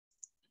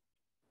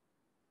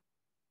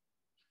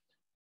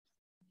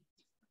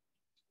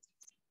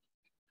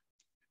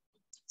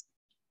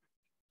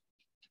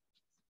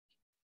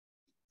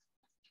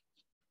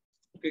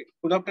Okay.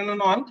 Good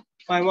afternoon all.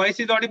 My voice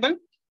is audible?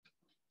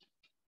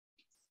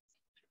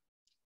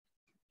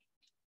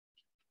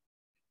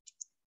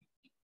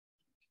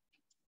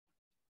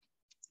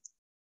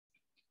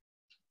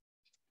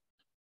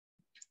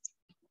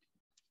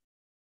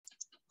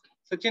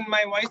 Sachin,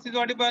 my voice is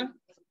audible?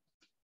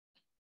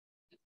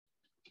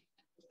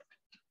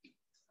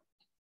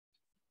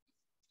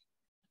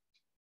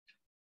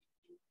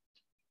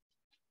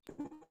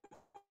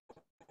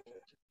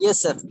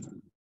 Yes, sir.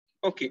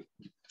 Okay.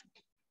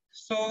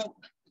 So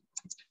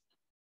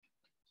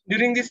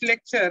during this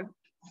lecture,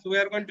 we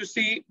are going to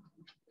see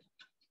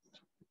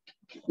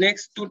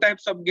next two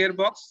types of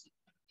gearbox,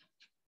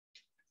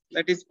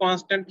 that is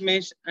constant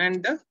mesh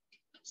and the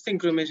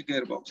synchro mesh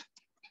gearbox.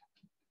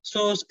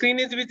 So screen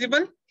is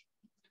visible?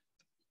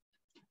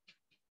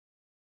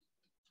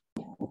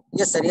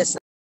 Yes, sir. Yes, sir.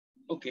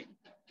 Okay.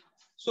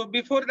 So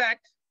before that,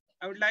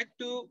 I would like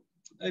to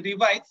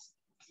revise.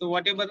 So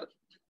whatever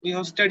we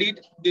have studied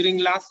during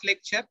last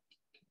lecture.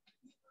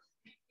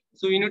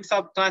 So units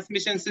of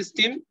transmission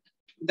system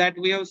that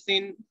we have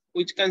seen,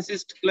 which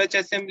consist clutch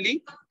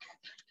assembly,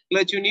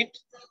 clutch unit,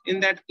 in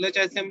that clutch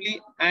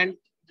assembly and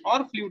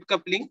or fluid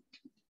coupling.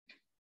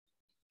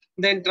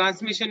 Then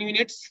transmission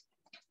units,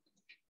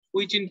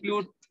 which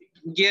include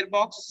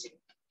gearbox,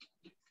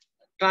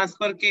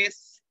 transfer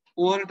case,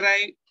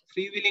 overdrive,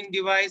 freewheeling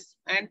device,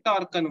 and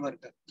torque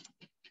converter.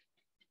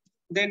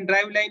 Then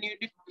driveline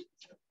unit,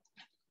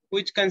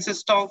 which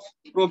consists of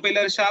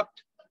propeller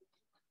shaft,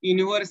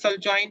 universal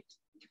joint,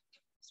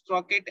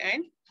 sprocket,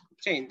 and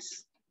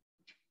chains.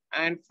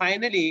 And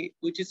finally,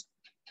 which is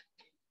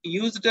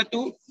used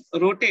to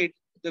rotate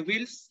the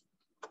wheels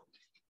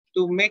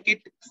to make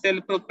it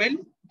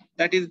self-propelled,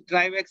 that is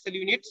drive axle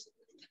units.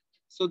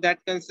 So that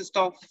consists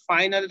of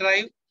final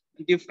drive,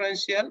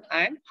 differential,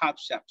 and half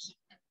shafts.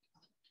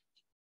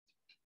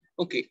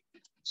 Okay,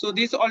 so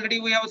this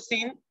already we have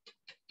seen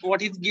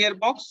what is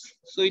gearbox.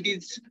 So it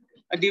is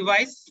a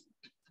device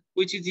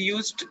which is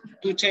used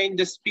to change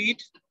the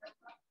speed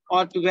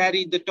or to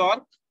vary the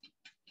torque,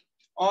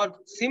 or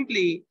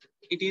simply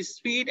it is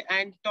speed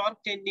and torque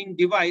changing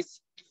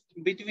device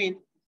between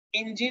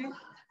engine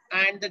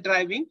and the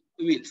driving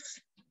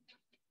wheels.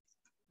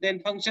 Then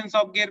functions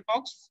of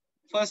gearbox.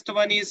 First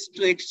one is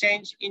to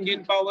exchange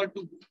engine power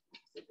to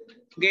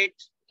get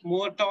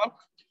more torque,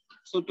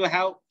 so to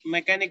have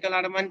mechanical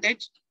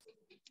advantage.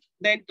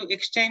 Then to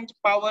exchange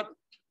power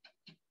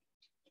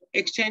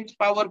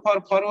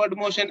for forward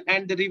motion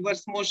and the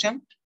reverse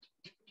motion,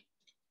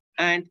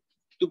 and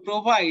to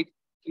provide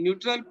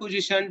neutral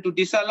position to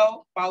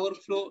disallow power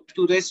flow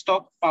to rest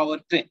of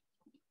powertrain.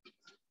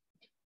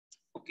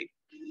 Okay.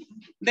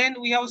 Then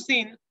we have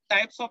seen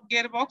types of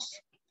gearbox.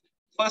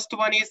 First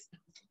one is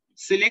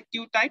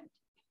selective type.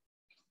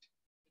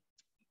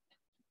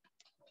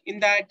 In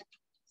that,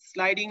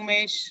 sliding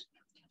mesh,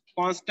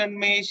 constant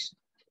mesh,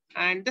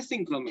 and the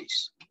synchro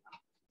mesh.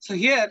 So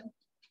here,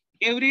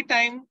 every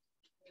time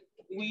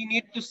we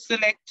need to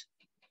select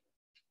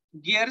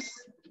gears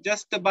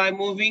just by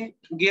moving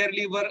gear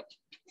lever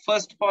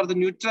first for the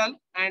neutral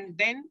and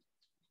then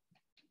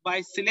by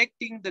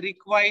selecting the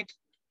required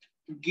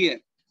gear.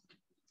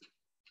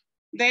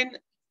 Then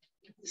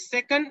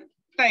second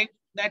type,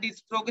 that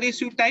is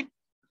progressive type.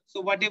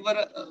 So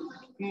whatever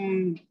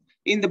in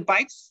the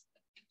bikes,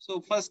 so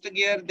first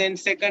gear, then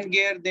second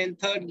gear, then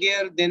third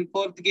gear, then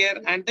fourth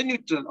gear, and the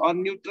neutral, or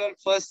neutral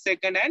first,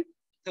 second, and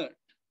third.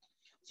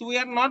 So we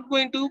are not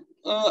going to,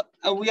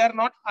 we are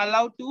not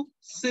allowed to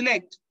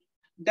select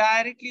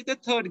directly the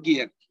third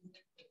gear.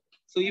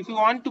 So if you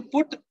want to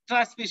put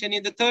transmission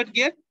in the third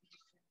gear,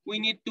 we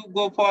need to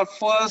go for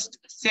first,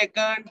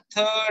 second,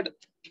 third,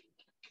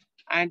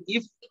 and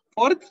if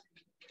fourth,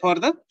 for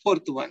the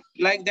fourth one.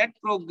 Like that,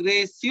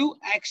 progressive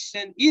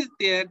action is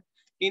there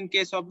in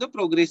case of the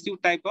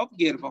progressive type of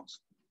gearbox.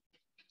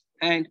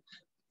 And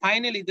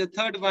finally, the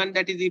third one,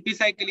 that is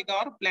epicyclic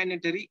or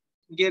planetary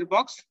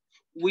gearbox,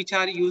 which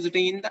are used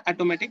in the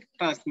automatic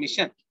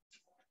transmission.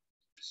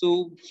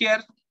 So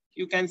here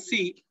you can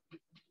see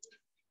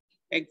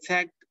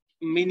exact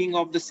meaning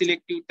of the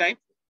selective type.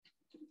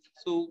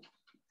 So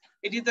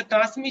it is the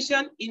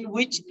transmission in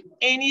which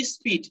any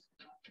speed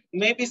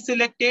may be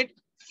selected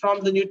from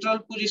the neutral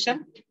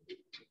position.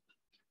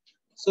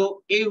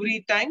 So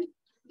every time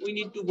we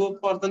need to go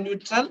for the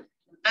neutral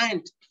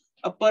and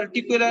a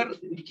particular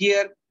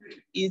gear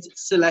is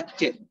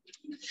selected.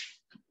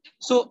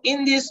 So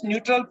in this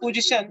neutral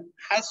position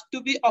has to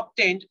be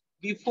obtained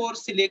before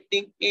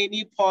selecting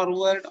any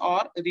forward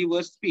or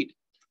reverse speed.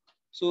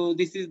 So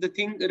this is the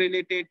thing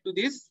related to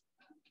this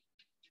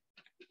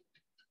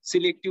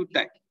selective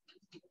type.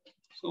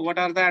 So what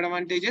are the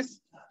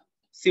advantages?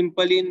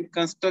 Simple in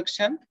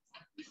construction,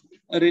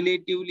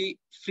 relatively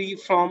free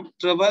from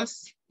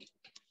troubles,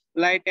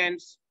 light and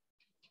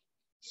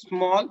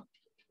small,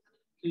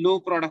 low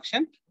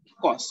production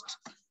cost.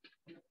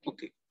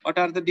 Okay, what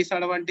are the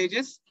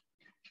disadvantages?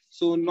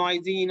 So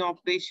noisy in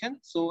operation.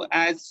 So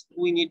as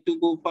we need to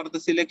go for the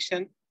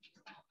selection,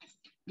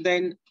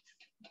 then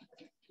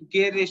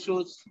gear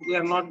ratios we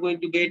are not going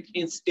to get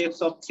in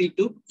steps of 3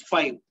 to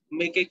 5.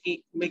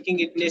 making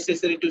it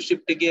necessary to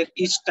shift the gear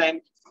each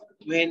time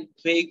when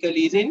vehicle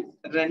is in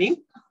running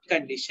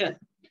condition.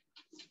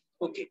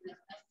 Okay.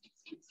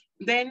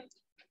 Then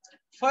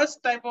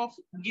first type of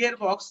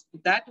gearbox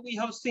that we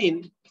have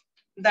seen,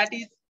 that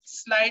is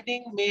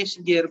sliding mesh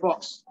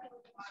gearbox.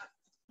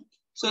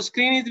 So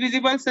screen is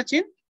visible,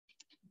 Sachin?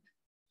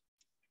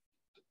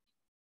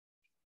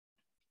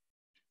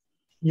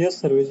 Yes,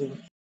 sir, visible.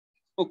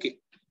 Okay.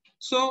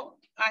 So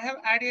I have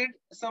added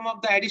some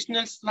of the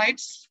additional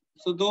slides.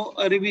 So though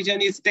a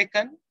revision is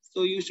taken,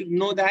 so you should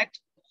know that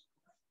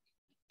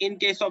in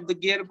case of the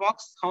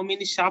gearbox, how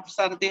many shafts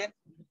are there?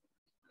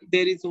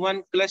 There is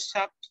one clutch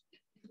shaft,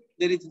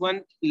 there is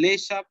one lay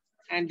shaft,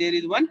 and there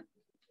is one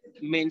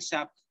main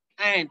shaft.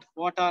 And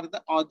what are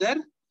the other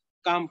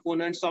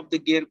components of the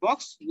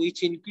gearbox,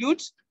 which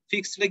includes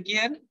fixed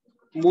gear,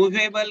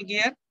 movable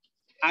gear,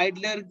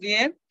 idler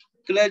gear,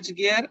 clutch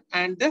gear,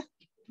 and the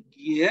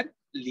gear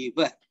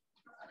lever.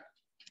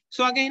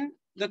 So again,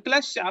 the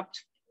clutch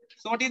shaft.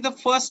 So what is the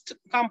first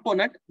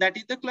component? That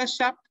is the clutch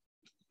shaft.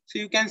 So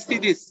you can see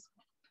this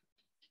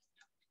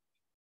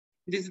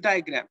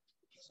diagram.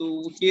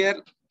 So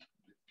here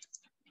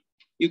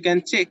you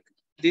can check.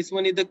 This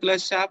one is the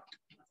clutch shaft.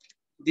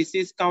 This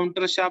is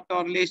counter shaft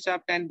or lay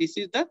shaft, and this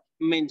is the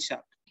main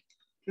shaft.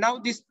 Now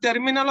this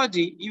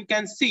terminology, you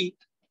can see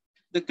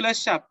the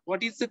clutch shaft.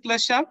 What is the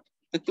clutch shaft?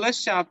 The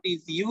clutch shaft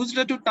is used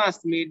to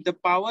transmit the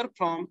power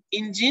from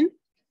engine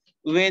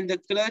when the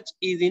clutch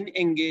is in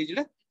engaged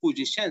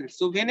position.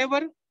 So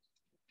whenever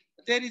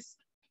there is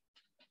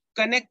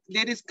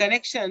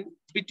connection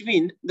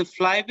between the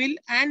flywheel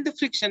and the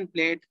friction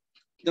plate,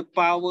 the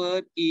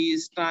power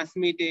is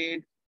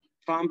transmitted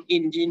from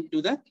engine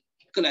to the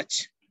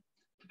clutch.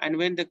 And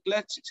when the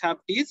clutch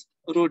shaft is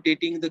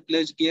rotating, the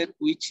clutch gear,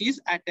 which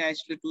is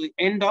attached to the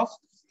end of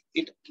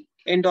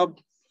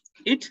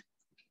it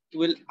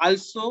will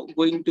also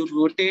going to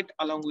rotate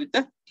along with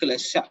the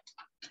clutch shaft.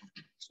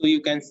 So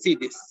you can see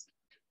this.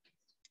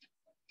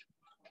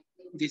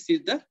 This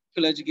is the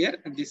clutch gear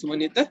and this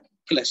one is the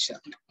clutch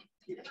shaft.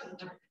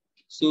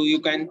 So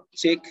you can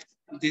check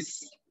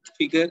this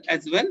figure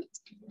as well.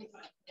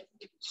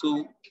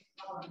 So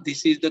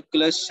this is the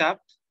clutch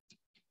shaft.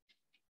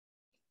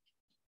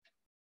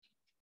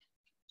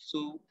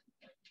 So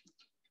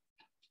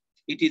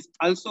it is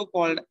also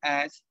called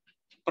as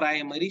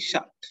primary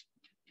shaft.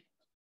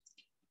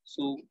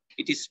 So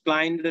it is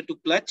splined to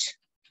clutch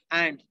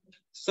and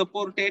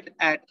supported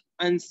at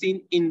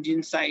unseen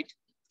engine side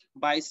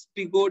by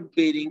spigot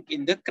bearing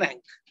in the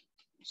crank.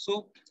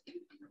 So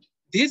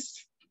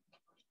this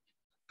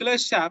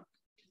clutch shaft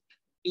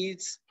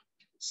is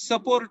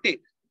supported.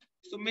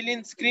 So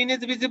Milind, screen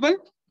is visible?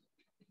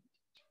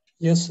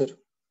 Yes, sir.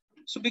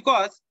 So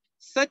because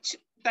such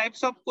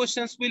types of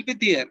questions will be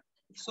there.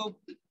 So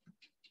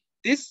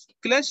this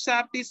clutch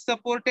shaft is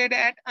supported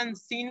at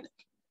unseen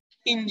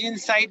engine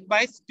side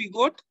by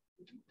spigot,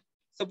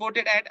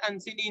 supported at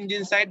unseen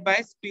engine side by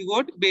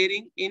spigot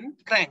bearing in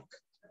crank.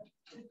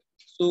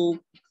 So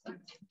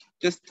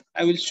just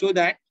I will show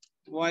that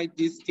why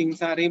these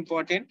things are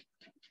important.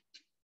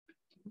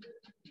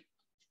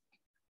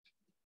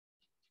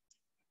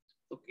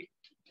 Okay.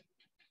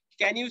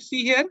 Can you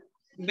see here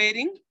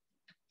bearing?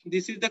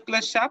 This is the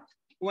clutch shaft.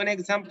 One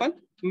example.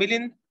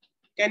 Milind,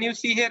 can you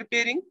see here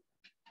bearing?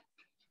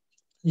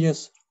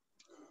 Yes.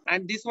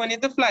 And this one is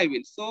the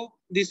flywheel. So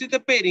this is the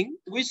bearing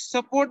which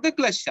support the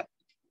clutch shaft.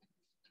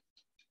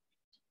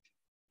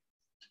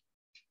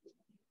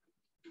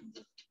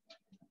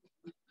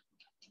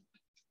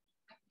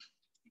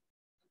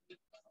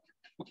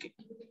 Okay.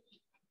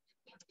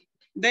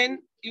 Then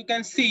you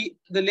can see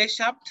the lay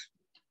shaft.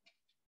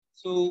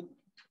 So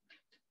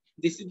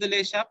this is the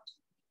lay shaft.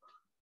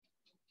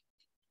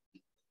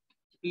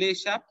 Lay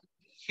shaft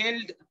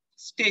held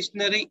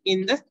stationary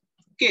in the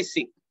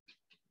casing.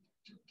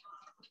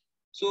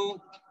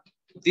 So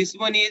this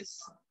one is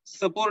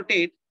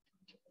supported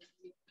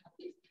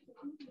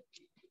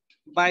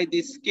by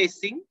this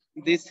casing,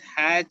 this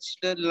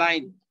hatched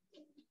line.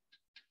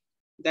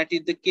 That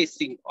is the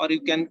casing, or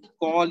you can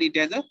call it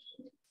as a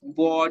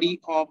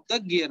body of the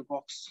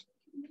gearbox.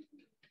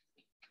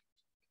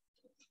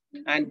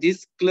 And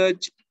this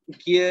clutch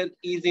gear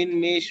is in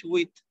mesh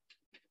with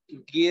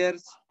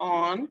gears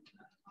on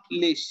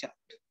lay shaft.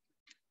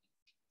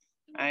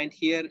 And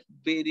here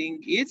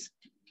bearing is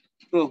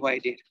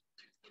provided.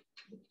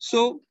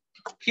 So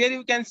here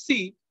you can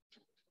see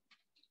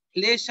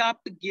lay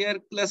shaft gear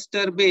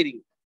cluster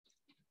bearing.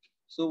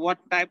 So what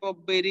type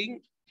of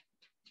bearing?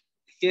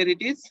 Here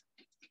it is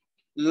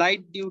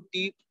light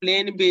duty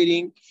plain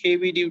bearing,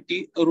 heavy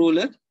duty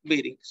roller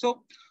bearing.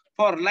 So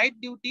for light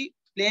duty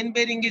plain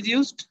bearing is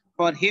used,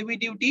 for heavy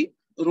duty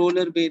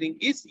roller bearing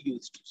is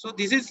used. So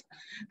this is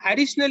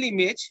additional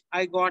image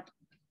I got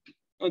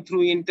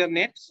through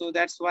internet. So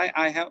that's why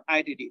I have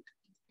added it.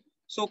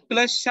 So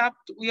clutch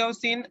shaft we have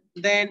seen,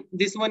 then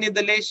this one is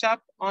the lay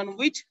shaft on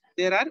which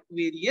there are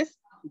various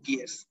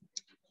gears.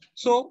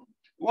 So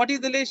what is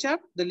the lay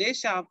shaft? The lay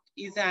shaft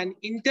is an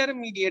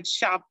intermediate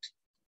shaft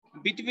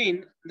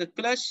between the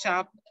clutch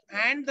shaft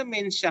and the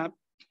main shaft,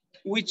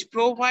 which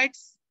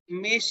provides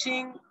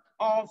meshing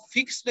of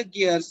fixed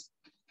gears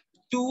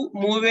to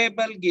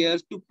movable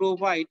gears to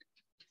provide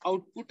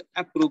output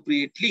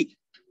appropriately.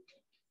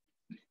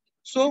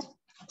 So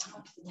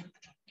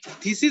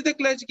this is the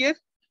clutch gear,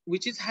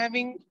 which is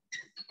having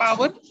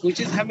power, which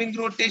is having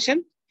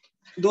rotation.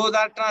 Those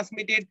are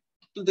transmitted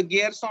to the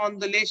gears on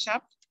the lathe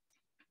shaft.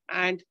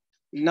 And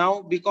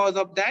now because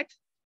of that,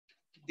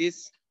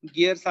 these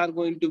gears are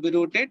going to be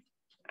rotated.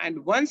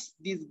 And once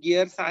these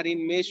gears are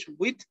in mesh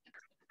with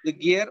the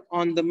gear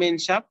on the main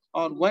shaft,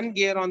 or one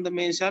gear on the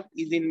main shaft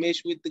is in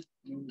mesh with the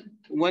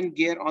one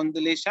gear on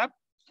the lathe shaft,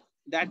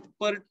 that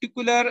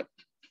particular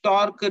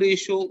torque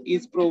ratio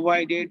is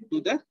provided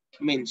to the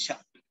main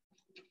shaft.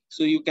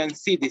 So you can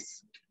see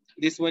this.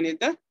 This one is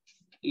the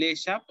lathe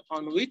shaft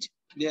on which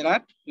there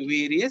are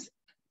various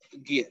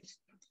gears.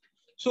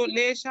 So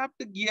lathe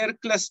shaft gear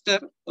cluster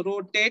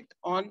rotate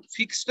on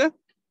fixed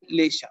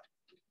lathe shaft.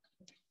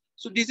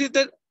 So this is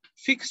the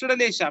fixed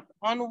lathe shaft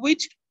on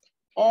which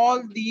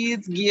all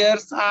these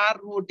gears are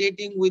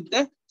rotating with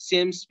the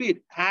same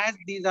speed, as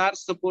these are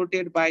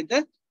supported by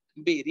the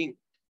bearing.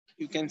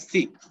 You can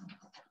see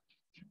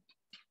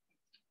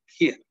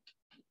here.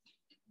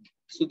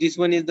 So this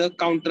one is the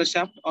counter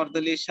shaft or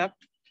the lathe shaft.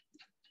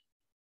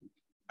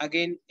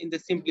 Again, in the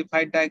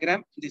simplified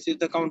diagram, this is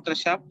the counter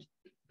shaft.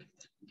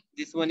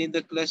 This one is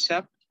the clutch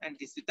shaft, and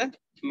this is the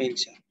main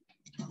shaft.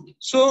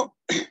 So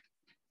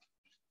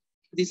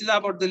this is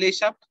about the lathe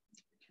shaft.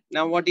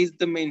 Now what is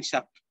the main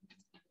shaft?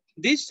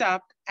 This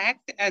shaft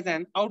acts as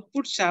an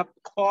output shaft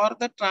for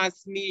the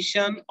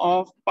transmission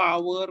of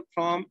power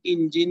from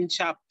engine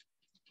shaft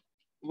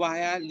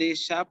via lathe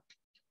shaft.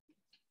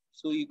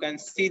 So you can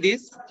see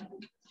this.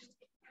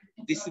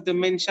 This is the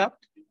main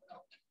shaft.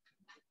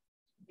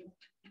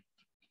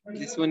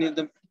 This one is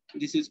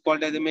this is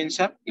called as the main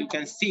shaft. You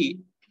can see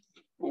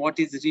what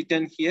is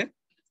written here.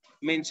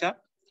 Main shaft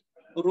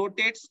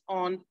rotates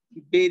on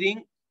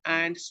bearing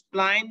and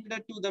splined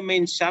to the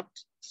main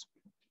shaft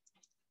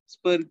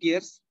spur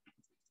gears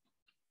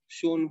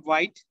shown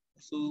white.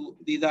 So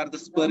these are the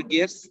spur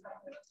gears.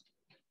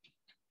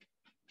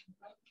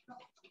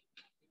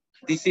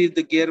 This is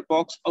the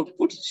gearbox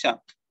output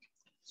shaft.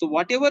 So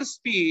whatever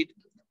speed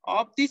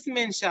of this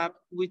main shaft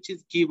which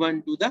is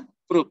given to the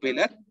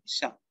propeller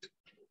shaft.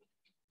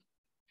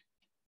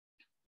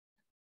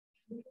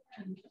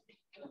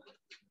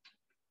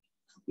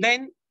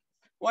 Then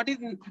what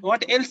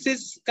else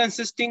is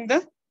consisting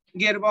the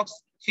gearbox?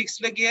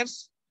 Fixed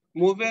gears,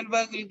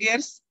 movable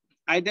gears,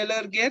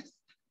 idler gears,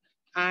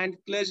 and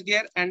clutch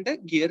gear and the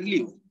gear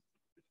lever.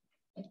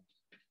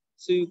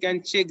 So you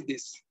can check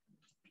this.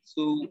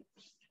 So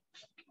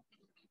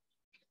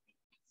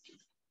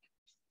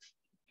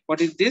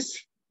what is this?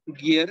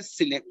 Gear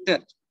selector.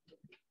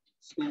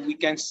 So we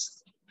can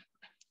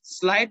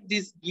slide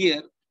this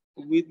gear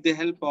with the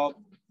help of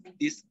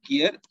this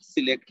gear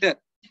selector.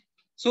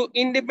 So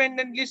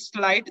independently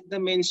slide the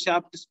main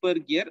shaft spur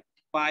gear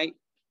by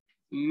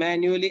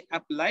manually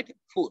applied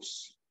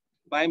force.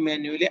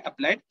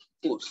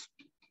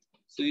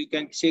 So you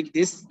can check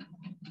this.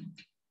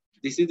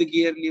 This is the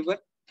gear lever.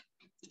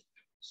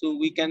 So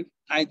we can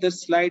either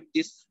slide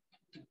this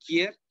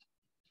gear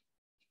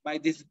by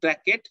this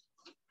bracket,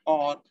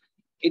 or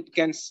it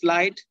can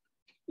slide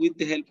with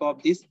the help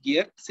of this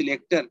gear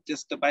selector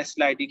just by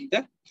sliding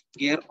the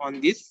gear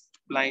on this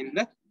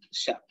blind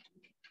shaft.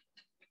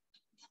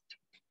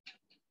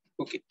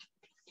 Okay.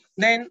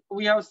 Then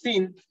we have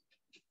seen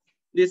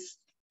this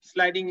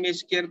sliding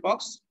mesh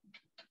gearbox,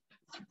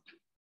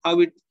 how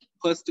it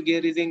first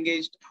gear is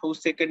engaged, how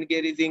second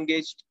gear is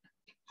engaged,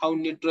 how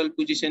neutral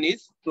position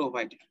is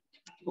provided.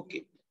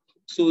 Okay.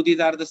 So these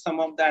are the some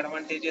of the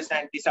advantages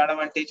and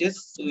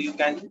disadvantages. So you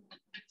can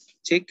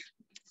check.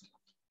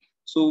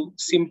 So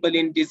simple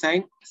in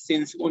design,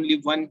 since only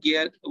one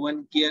gear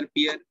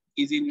pair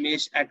is in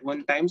mesh at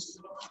one times.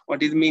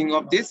 What is meaning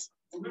of this?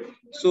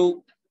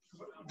 So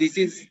this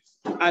is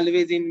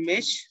always in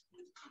mesh,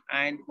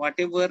 and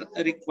whatever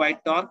required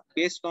torque,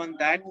 based on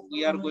that,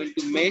 we are going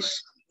to mesh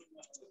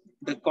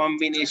the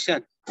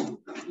combination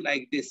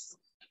like this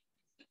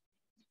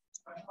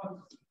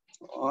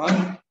or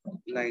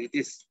like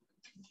this,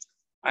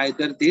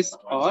 either this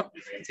or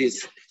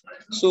this.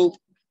 So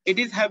it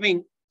is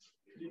having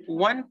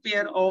one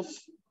pair of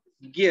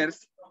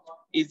gears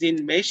is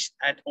in mesh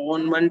at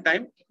one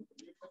time.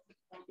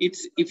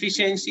 Its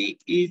efficiency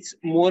is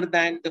more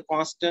than the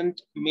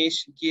constant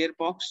mesh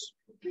gearbox.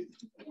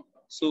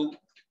 So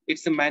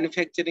it's a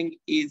manufacturing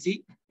is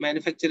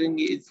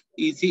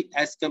easy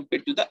as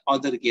compared to the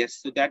other gears.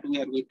 So that we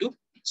are going to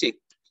check.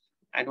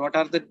 And what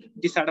are the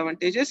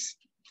disadvantages?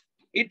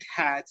 It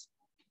has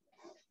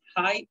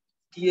high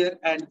tear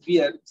and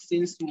wear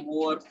since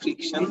more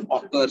friction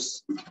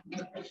occurs.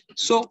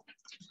 So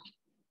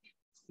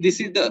this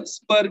is the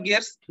spur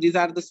gears. These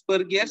are the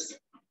spur gears.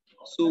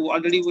 So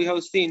already we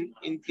have seen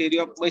in theory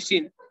of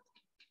machine,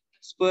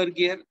 spur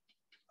gear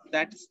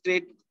that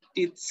straight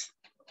teeth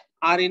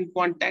are in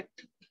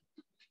contact.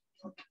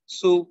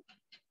 So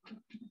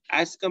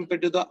as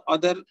compared to the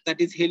other, that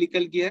is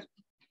helical gear,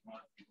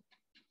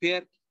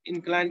 where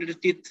inclined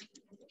teeth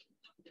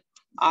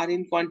are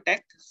in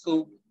contact.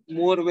 So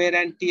more wear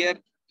and tear.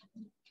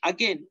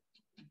 Again,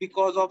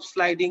 because of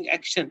sliding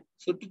action.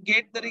 So to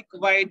get the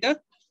required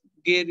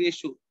gear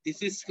ratio,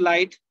 this is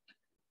slide.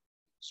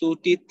 So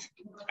teeth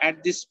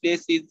at this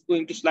place is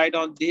going to slide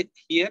on this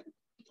here.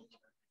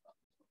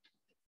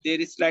 There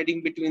is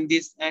sliding between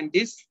this and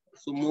this.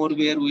 So more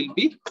wear will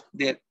be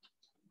there.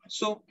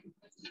 So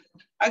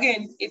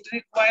again, it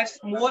requires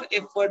more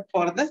effort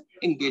for the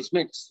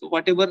engagement. So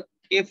whatever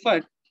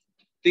effort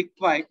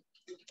required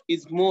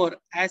is more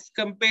as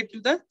compared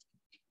to the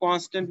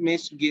constant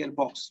mesh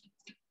gearbox.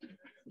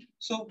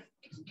 So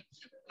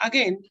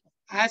again,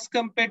 as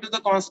compared to the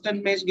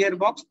constant mesh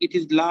gearbox, it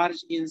is large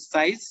in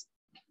size.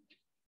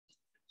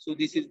 So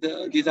these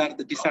are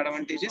the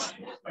disadvantages.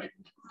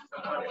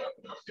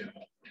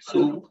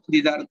 So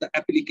these are the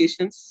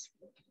applications.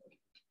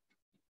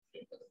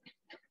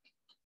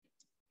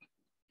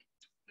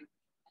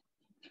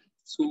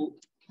 So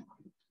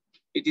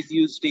it is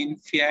used in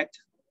Fiat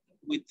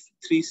with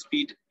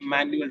 3-speed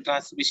manual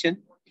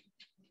transmission,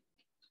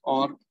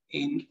 or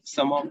in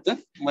some of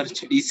the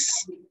Mercedes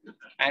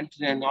and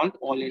Renault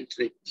all-in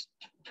trains.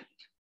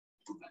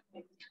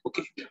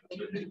 Okay.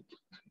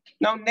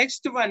 Now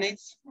next one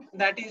is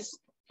that is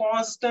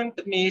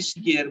constant mesh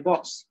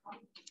gearbox.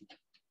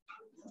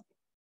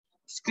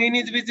 Screen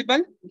is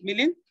visible,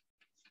 Milind?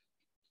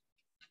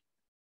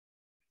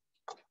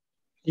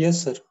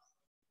 Yes, sir.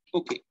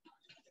 Okay.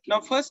 Now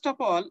first of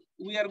all,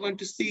 we are going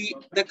to see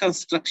the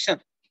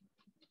construction.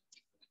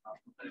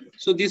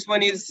 So this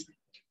one is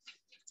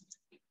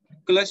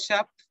clutch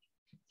shaft.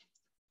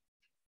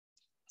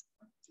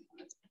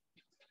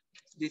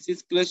 This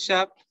is clutch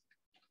shaft.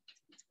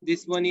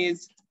 This one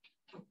is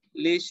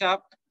lay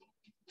shaft,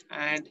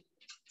 and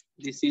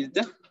this is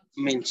the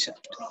main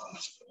shaft.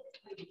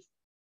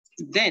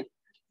 Then,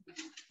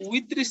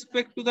 with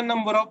respect to the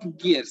number of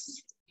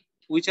gears,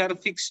 which are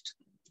fixed,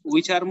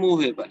 which are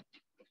movable.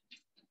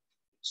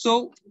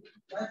 So,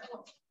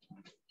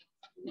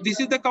 this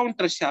is the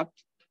counter shaft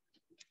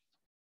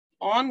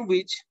on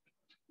which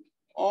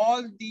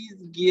all these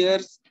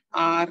gears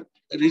are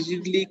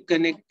rigidly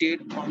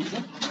connected on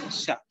the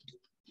shaft.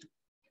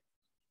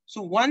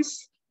 So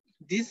once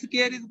this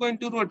gear is going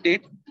to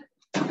rotate,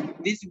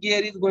 this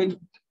gear is going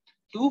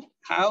to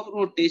have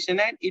rotation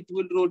and it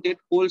will rotate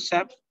whole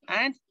shaft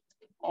and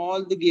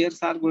all the gears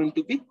are going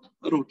to be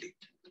rotated.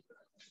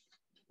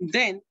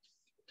 Then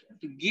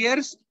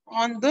gears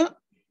on the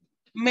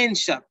main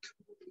shaft.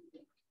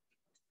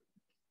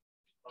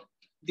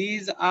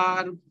 These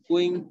are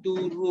going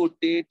to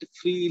rotate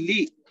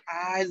freely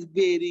as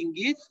bearing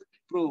is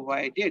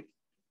provided.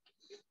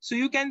 So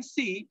you can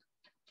see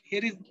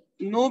here is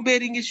no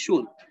bearing is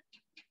shown.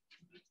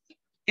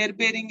 Here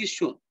bearing is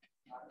shown.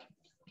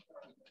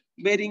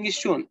 Bearing is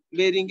shown.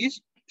 Bearing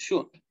is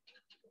shown.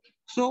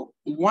 So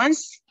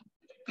once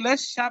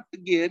clutch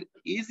shaft gear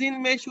is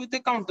in mesh with the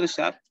counter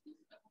shaft,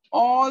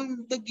 all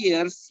the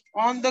gears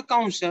on the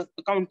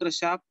counter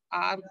shaft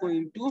are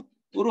going to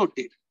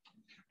rotate.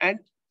 And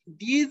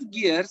these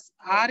gears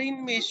are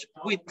in mesh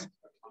with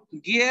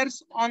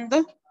gears on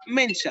the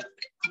main shaft.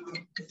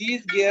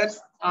 These gears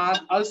are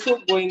also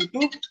going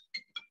to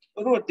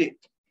rotate.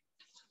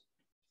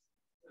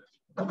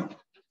 Okay.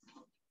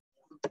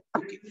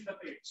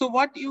 So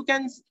what you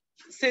can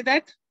say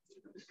that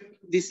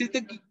these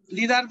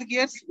are the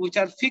gears which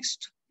are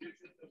fixed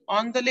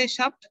on the lay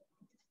shaft.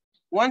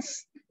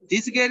 Once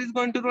this gear is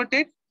going to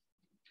rotate,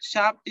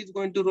 shaft is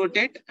going to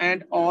rotate,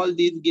 and all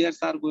these gears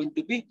are going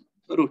to be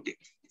rotated.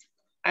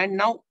 And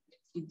now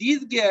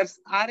these gears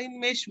are in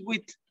mesh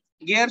with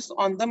gears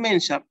on the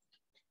main shaft,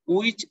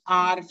 which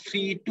are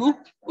free to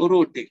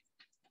rotate.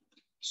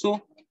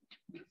 So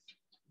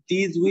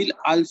these will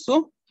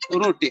also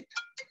rotate,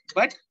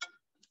 but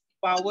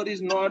power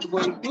is not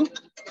going to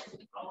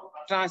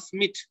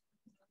transmit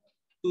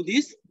to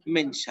this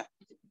main shaft.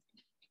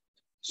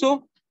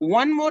 So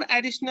one more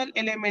additional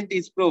element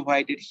is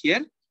provided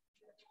here.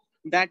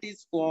 That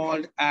is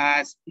called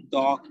as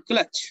dog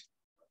clutch.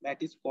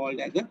 That is called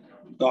as a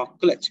dog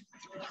clutch.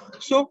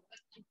 So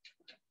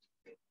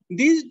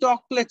these dog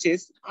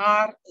clutches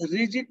are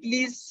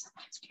rigidly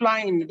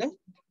splined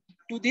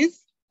to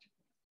this,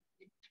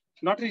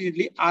 not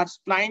rigidly, are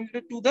splined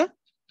to the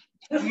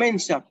main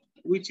shaft,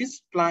 which is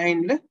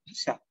splined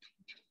shaft.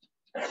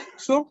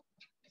 So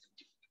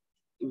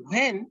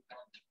when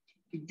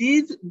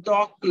these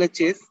dog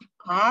clutches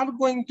are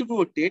going to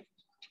rotate,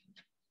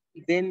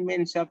 then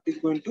main shaft is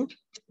going to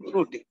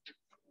rotate.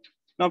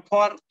 Now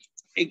for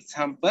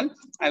example,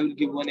 I will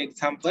give one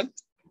example.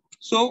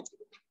 So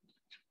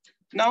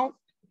now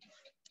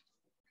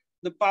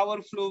the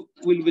power flow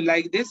will be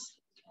like this.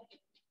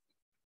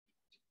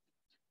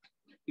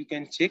 You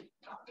can check.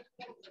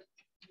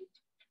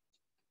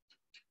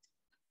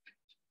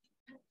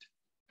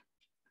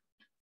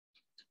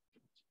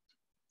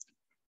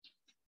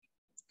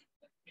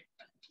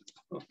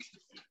 Okay.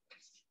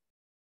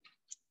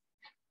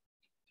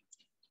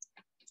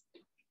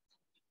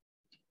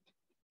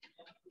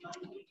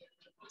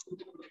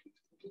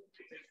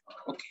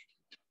 Okay.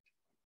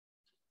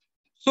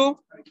 So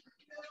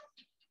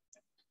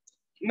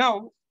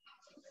now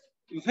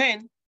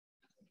when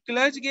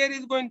clutch gear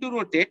is going to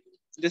rotate,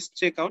 just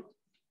check out.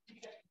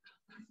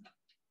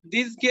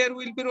 This gear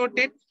will be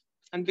rotate,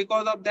 and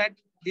because of that,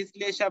 this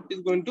lay shaft is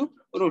going to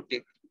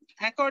rotate.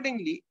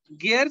 Accordingly,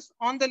 gears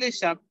on the lay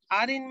shaft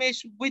are in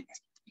mesh with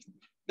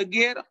the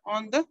gear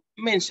on the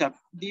main shaft.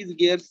 These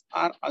gears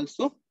are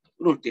also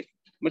rotated,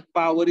 but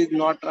power is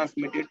not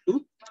transmitted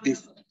to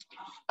this.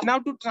 Now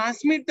to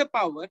transmit the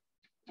power,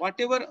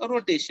 whatever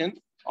rotation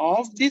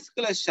of this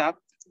clutch shaft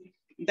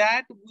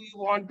that we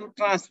want to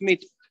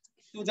transmit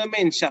to the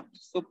main shaft.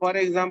 So for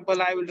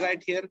example, I will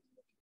write here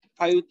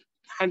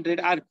 500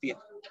 RPM.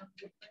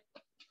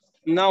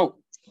 Now,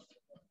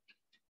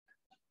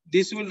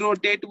 this will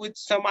rotate with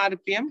some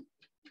RPM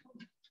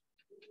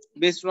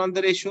based on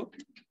the ratio.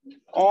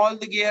 All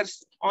the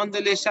gears on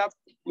the lay shaft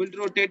will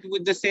rotate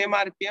with the same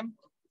RPM.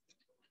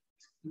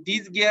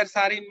 These gears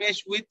are in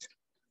mesh with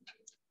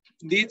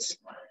these.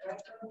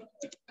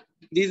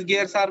 These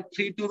gears are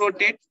free to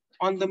rotate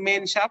on the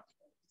main shaft.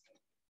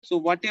 So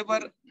whatever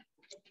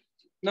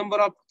number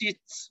of teeth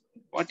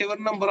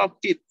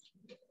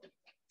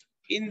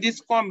in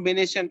this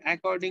combination,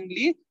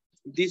 accordingly,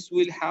 this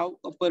will have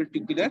a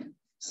particular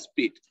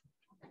speed.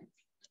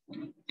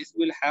 This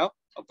will have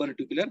a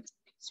particular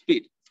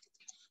speed.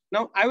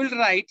 Now I will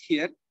write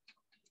here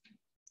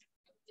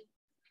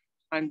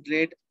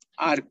 100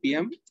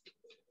 RPM.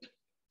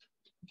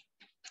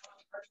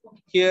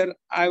 Here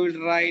I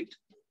will write,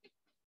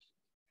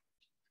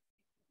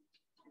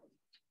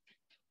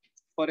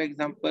 for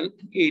example,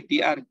 80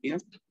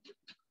 RPM.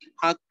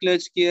 हा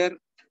clutch gear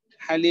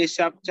हा ले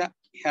शाफ्टच्या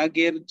ह्या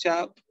गियरच्या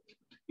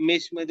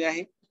mesh मध्ये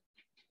आहे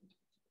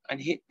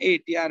आणि हे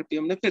 80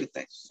 RPM ने फिरत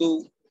आहे. So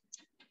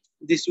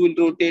this will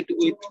rotate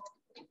with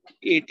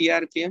 80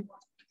 RPM.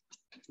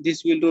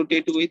 This will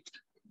rotate with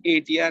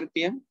 80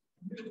 RPM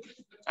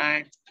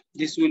and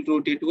this will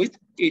rotate with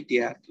 80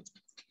 RPM.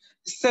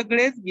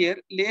 सगळेच गियर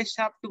ले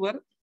शाफ्ट वर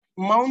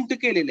माउंट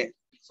केलेले आहेत.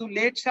 सो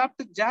लेट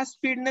शाफ्ट ज्या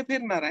स्पीड ने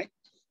फिरणार आहे,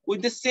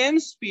 with the same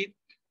speed,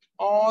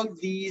 all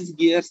these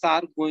gears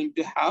are going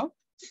to have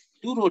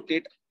to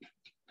rotate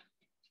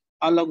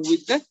along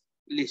with the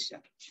lay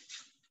shaft.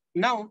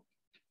 Now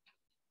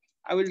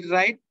I will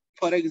write,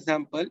 for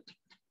example,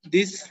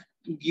 this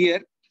gear.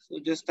 So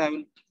just I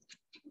will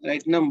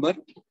write number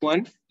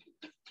 1,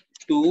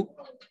 2,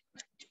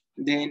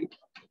 then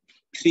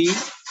 3,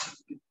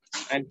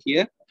 and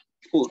here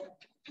 4.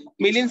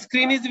 Million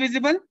screen is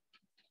visible?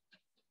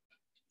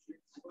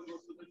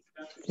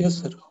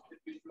 Yes, sir.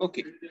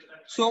 Okay.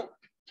 So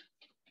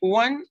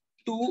 1,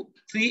 2,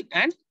 3,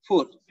 and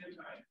 4.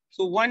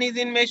 So 1 is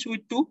in mesh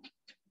with 2,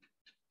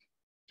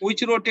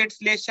 which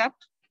rotates lay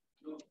shaft.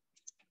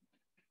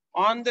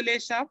 On the lay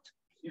shaft,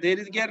 there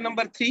is gear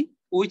number 3,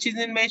 which is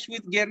in mesh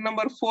with gear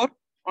number 4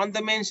 on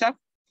the main shaft.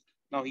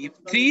 Now, if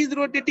 3 is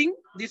rotating,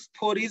 this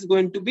 4 is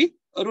going to be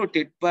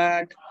rotated,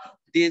 but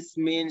this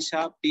main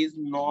shaft is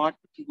not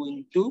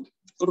going to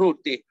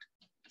rotate.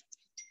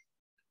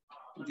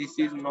 This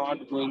is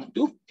not going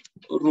to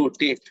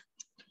rotate.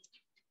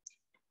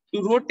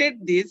 To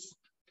rotate this,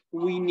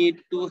 we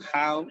need to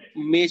have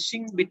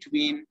meshing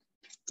between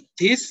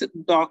this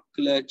dog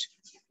clutch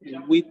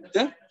with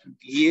the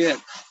gear.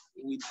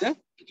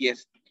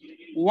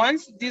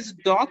 Once this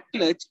dog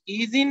clutch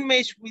is in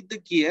mesh with the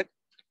gear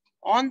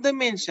on the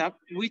main shaft,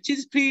 which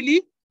is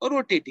freely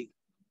rotating.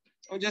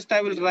 Now just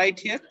I will write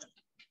here.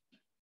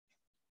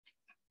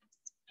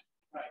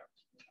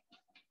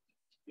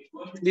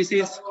 This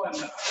is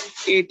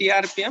 80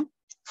 RPM,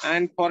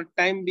 and for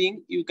time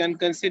being, you can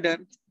consider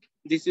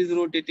this is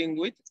rotating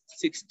with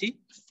 60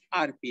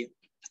 RPM.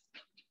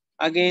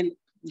 Again,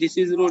 this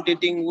is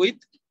rotating with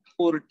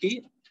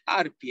 40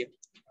 RPM.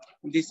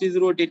 This is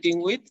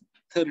rotating with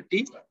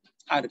 30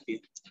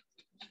 RPM.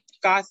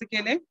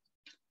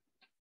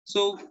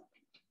 So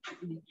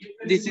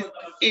this is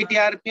 80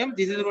 RPM.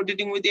 This is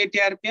rotating with 80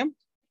 RPM.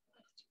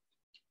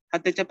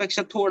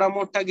 त्याच्यापेक्षा थोडा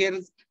मोठा gear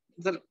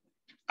जर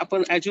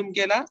आपण assume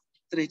केला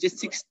तर ह्याचे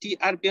 60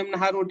 RPM ने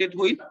हा रोटेट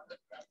होईल.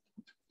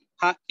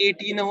 हा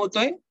 80 ने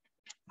होतोय,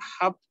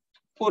 हा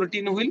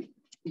 40 ने होईल,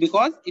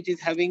 because it is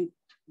having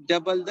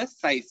double the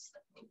size.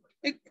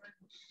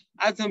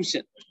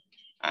 Assumption.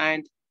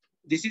 And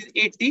this is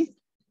 80.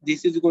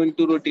 This is going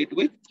to rotate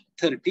with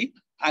 30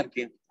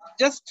 RPM.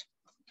 Just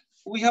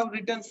we have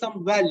written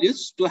some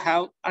values to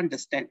have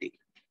understanding.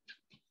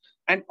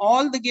 And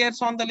all the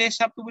gears on the lay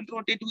shaft will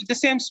rotate with the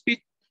same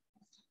speed.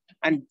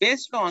 And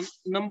based on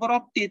number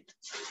of teeth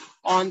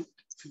on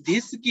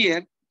this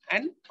gear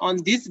and on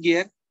this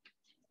gear,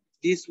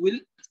 this will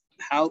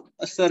have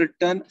a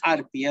certain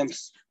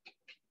RPMs.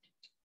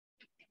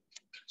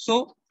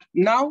 So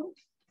now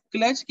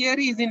clutch gear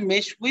is in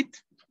mesh with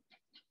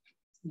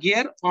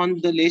gear on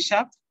the lay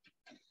shaft,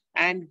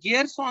 and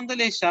gears on the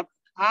lay shaft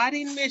are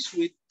in mesh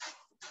with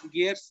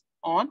gears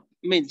on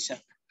main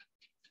shaft.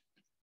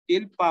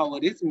 Till power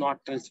is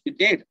not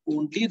transmitted,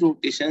 only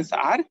rotations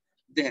are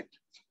there.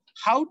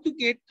 How to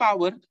get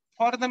power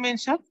for the main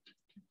shaft?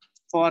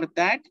 For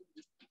that,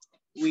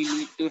 we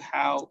need to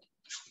have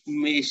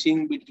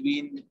meshing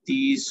between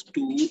these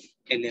two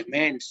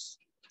elements.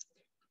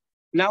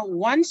 Now,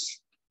 once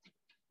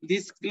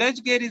this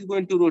clutch gear is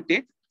going to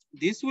rotate,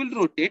 this will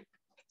rotate,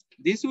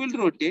 this will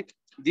rotate,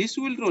 this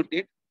will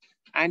rotate.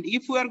 And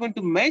if we are going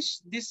to mesh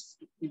this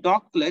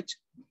dog clutch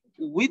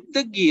with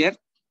the gear,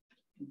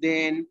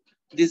 then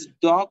this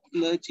dog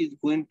clutch is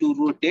going to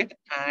rotate,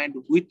 and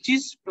which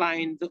is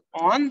splined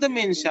on the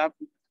main shaft.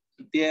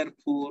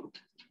 Therefore,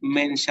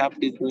 main shaft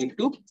is going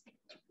to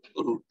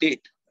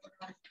rotate.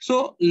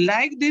 So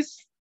like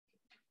this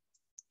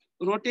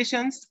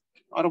rotations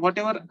or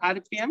whatever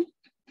RPM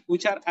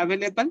which are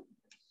available.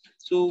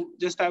 So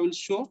just I will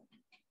show.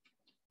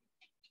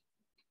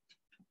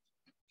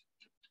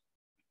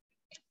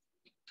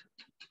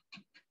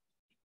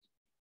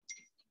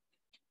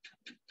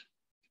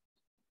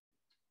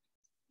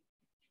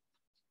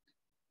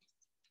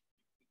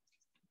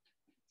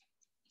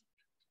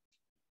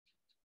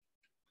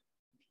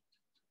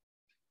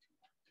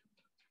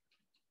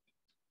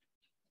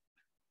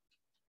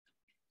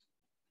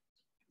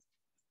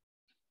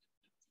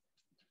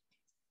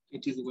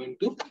 It is going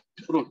to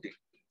rotate.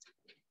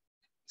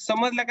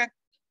 समझ लगा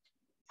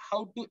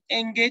how to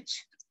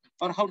engage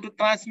or how to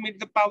transmit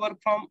the power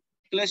from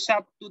clutch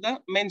shaft to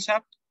the main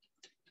shaft?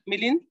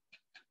 Milind?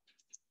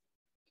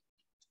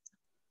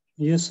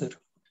 Yes, sir.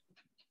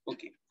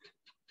 Okay.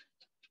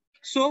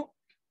 So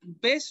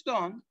based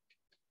on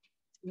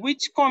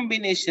which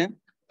combination,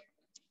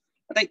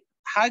 like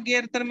हा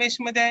gear तर mesh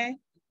मध्ये आहे,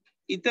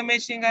 इथं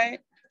meshing आहे,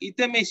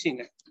 इथं meshing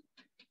आहे.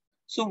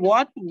 So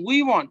what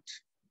we want?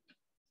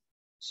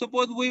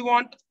 Suppose we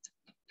want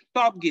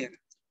top gear,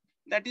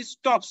 that is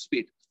top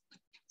speed.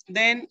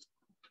 Then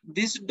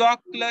this dog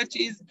clutch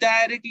is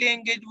directly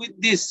engaged with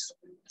this.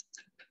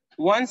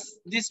 Once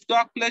this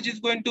dog clutch is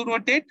going to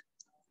rotate,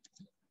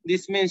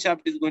 this main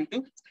shaft is going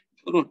to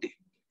rotate.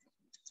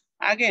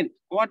 Again,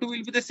 what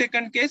will be the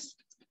second case?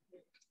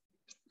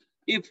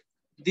 If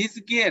this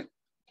gear,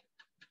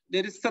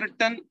 there is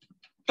certain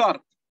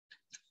torque.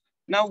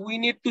 Now we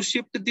need to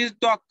shift this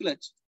dog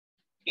clutch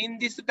in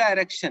this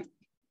direction.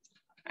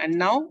 And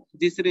now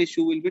this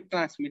ratio will be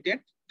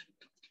transmitted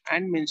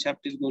and main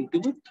shaft is going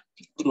to be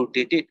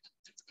rotated.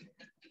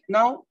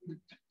 Now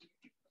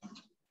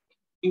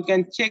you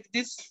can check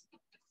this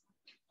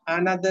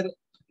another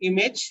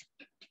image.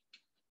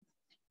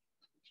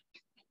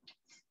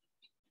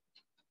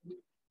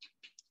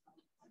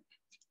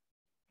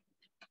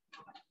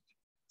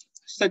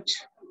 Such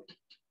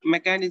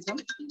mechanism.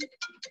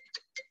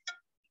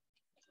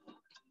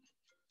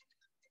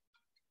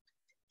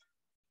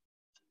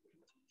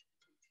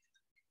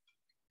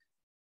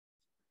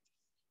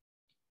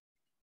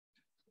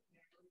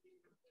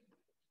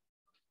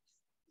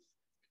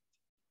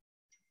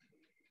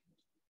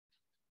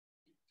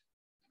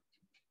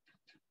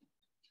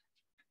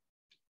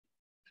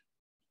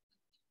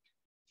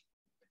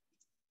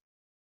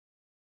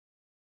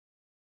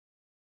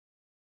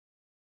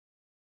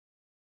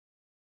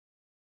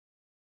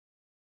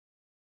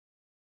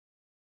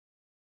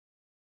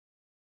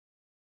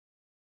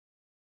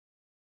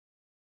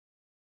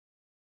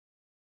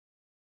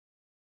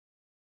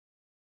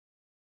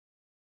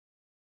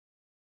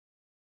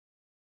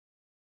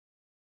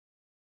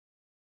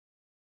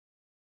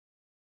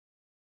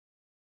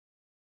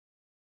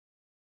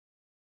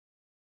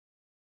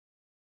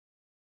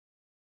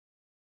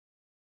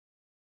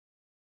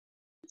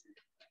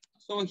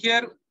 So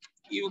here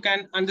you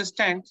can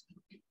understand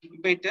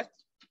better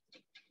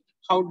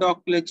how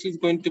dog clutch is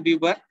going to be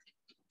work.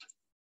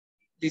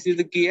 This is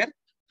the gear.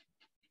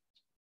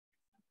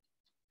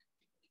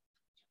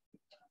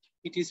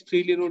 It is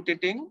freely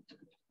rotating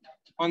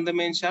on the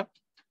main shaft.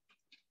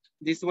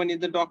 This one is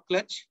the dog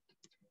clutch.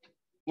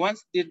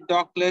 Once the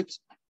dog clutch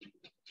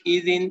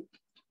is in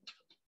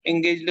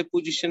engaged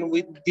position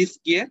with this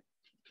gear,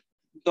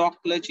 dog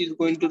clutch is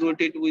going to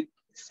rotate with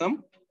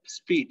some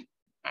speed,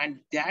 and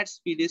that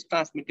speed is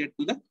transmitted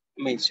to the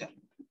main shaft.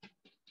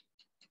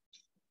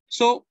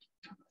 So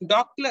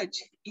dog clutch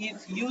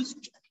is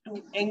used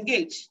to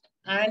engage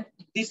and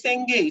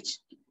disengage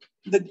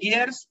the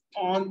gears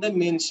on the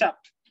main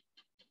shaft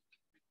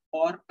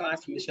for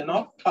transmission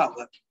of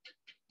power.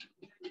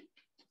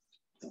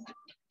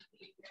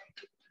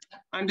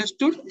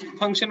 Understood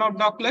function of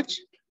dog clutch?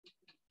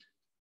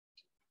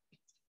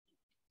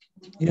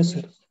 Yes,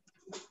 sir.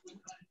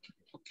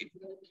 Okay.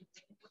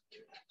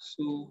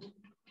 So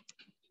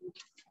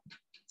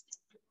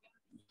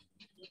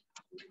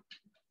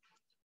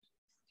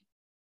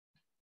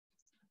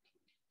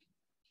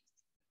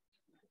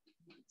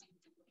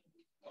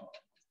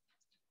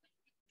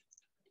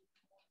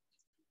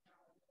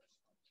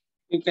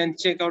you can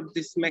check out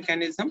this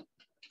mechanism.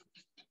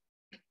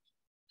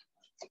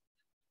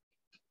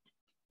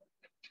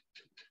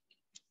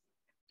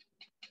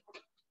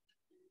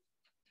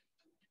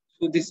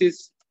 So this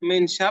is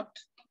main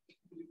shaft.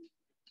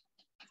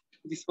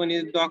 This one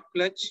is dog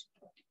clutch.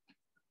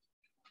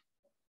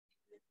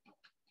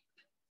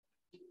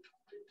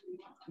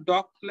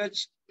 Dog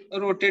clutch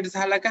rotate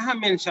झाला का हा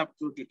main shaft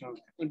rotate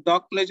होणार.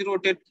 Dog clutch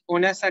rotate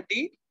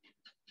होण्यासाठी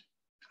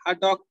हा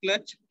dog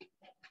clutch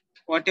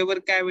whatever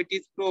cavity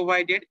is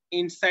provided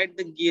inside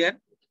the gear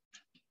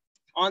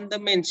on the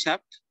main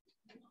shaft,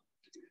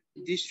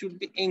 this should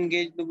be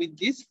engaged with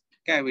these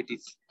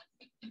cavities.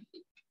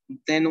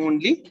 Then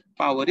only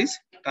power is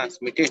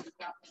transmitted.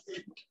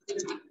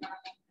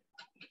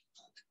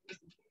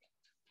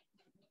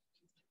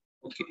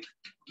 Okay.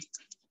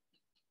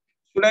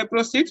 Should I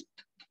proceed?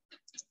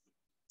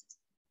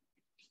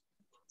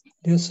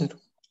 Yes, sir.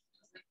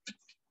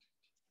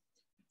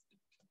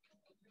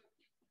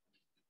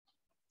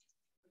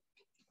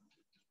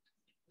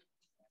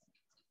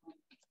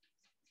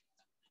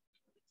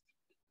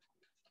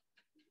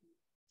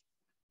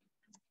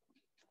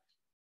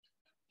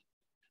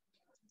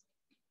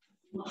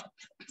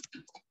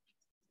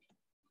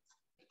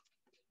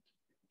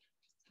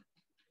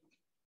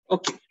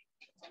 Okay.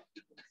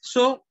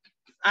 So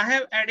I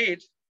have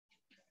added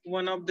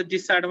one of the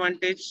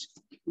disadvantage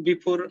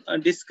before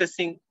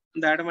discussing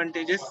the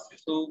advantages.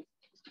 So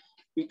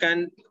you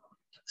can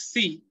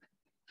see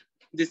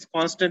this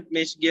constant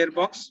mesh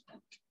gearbox.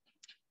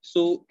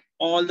 So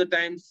all the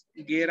times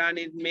gear on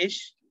is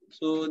mesh.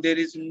 So there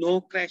is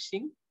no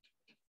crashing.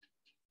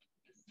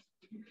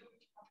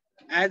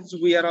 As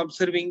we are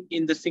observing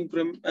in the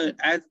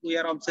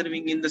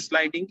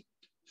sliding.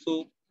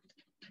 So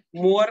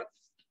more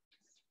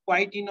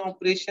quite in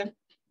operation.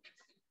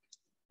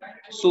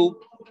 So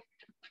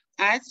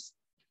as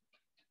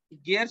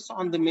gears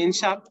on the main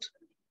shaft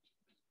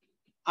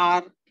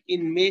are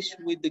in mesh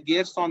with the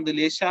gears on the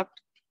lay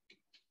shaft,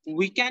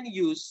 we can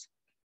use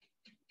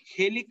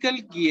helical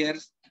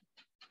gears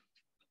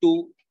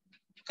to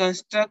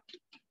construct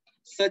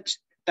such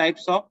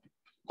types of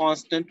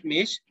constant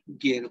mesh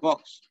gearbox.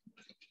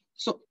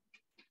 So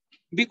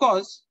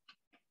because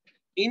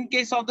in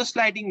case of the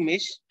sliding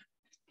mesh,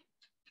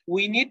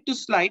 we need to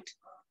slide.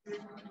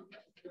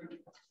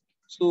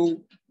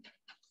 So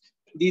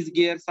these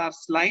gears are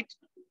slide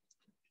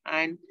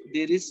and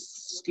there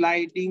is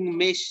sliding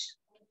mesh,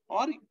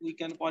 or we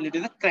can call it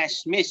as a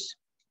crash mesh.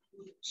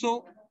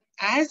 So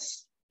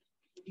as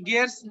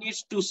gears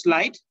needs to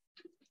slide,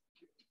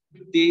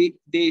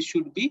 they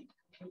should be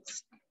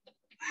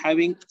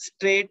having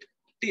straight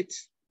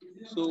teeth.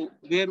 So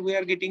where we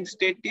are getting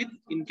straight teeth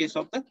in case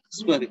of the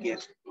spur gear.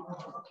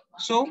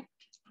 So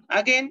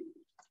again,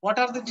 what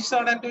are the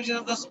disadvantages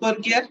of the spur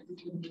gear?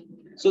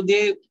 So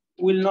they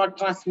will not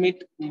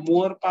transmit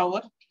more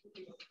power.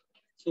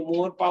 So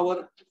more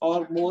power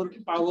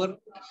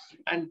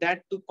and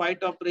that to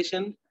quiet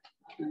operation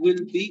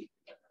will be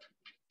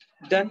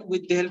done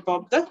with the help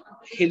of the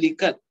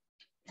helical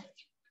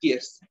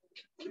gears.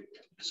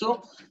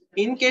 So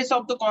in case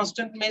of the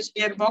constant mesh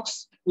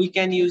gearbox, we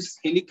can use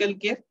helical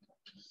gear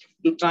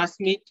to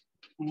transmit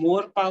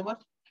more power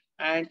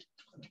and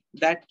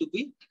that to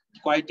be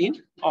quite in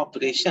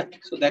operation.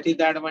 So that is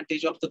the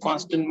advantage of the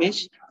constant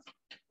mesh.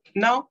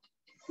 Now,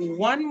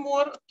 one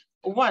more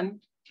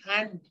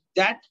and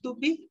that to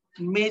be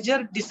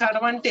major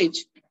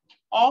disadvantage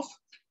of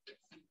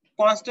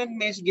constant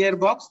mesh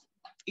gearbox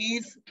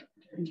is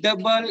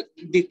double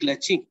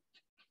declutching.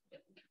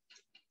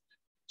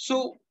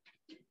 So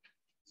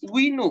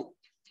we know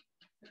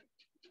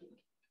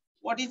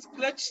what is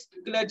clutch.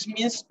 Clutch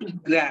means to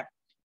grab,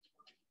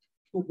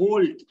 to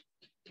hold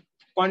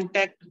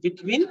contact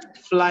between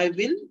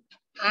flywheel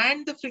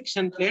and the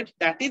friction plate,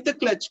 that is the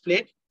clutch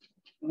plate,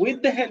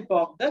 with the help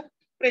of the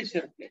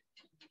pressure plate.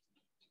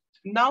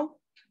 Now,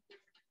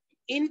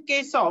 in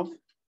case of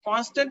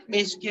constant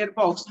mesh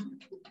gearbox,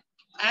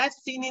 as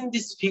seen in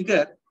this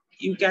figure,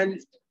 you can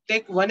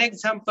take one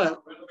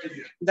example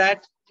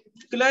that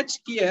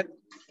clutch gear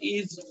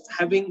is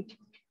having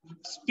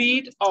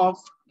speed of,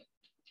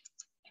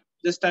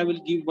 just I will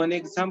give one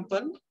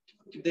example,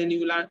 then you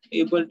will be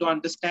able to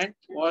understand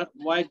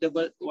why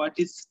double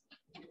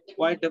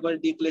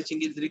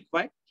declutching is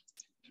required.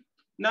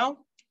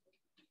 Now,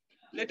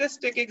 let us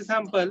take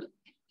example.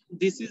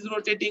 This is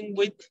rotating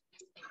with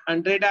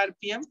 100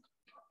 RPM.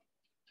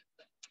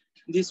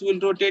 This will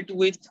rotate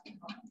with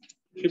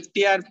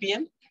 50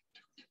 RPM.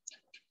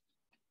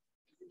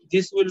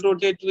 This will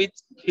rotate with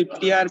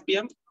 50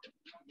 RPM.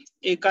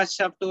 एकाच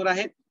shaft वर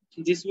आहे.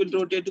 This will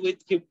rotate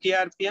with 50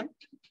 RPM.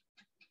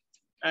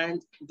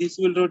 And this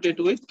will rotate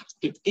with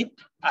 50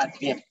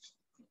 RPM.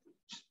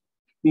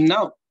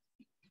 Now,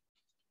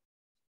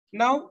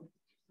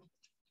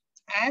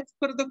 as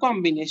per the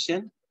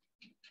combination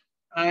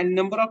and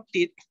number of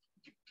teeth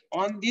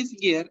on this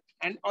gear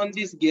and on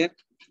this gear,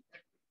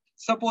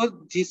 suppose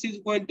this is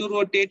going to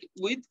rotate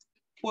with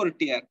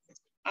 40 RPM.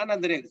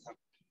 Another example.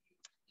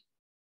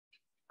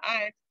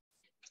 And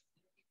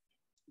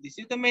this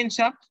is the main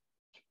shaft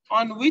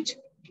on which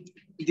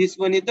this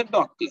one is the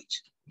dog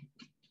clutch.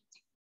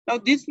 Now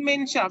this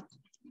main shaft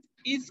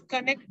is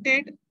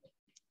connected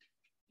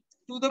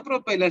to the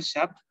propeller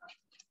shaft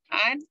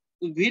and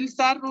wheels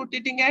are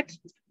rotating at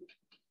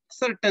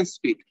certain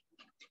speed.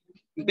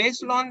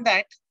 Based on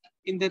that,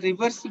 in the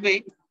reverse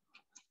way,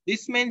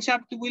 this main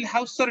shaft will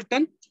have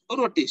certain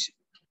rotation.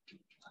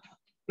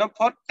 Now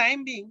for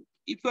time being,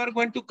 if you are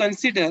going to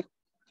consider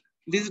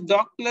this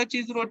dog clutch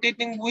is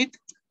rotating with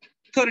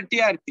 30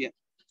 RPM.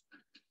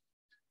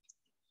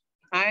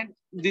 and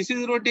this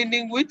is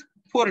rotating with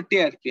 40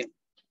 RPM.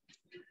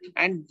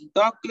 And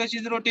dog clutch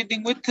is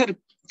rotating with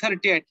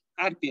 30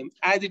 RPM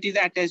as it is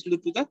attached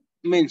to the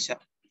main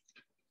shaft.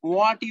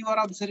 What you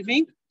are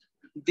observing,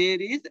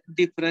 there is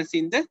difference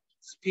in the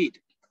speed.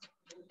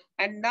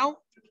 And now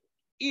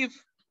if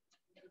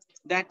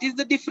that is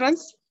the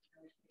difference,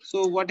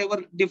 so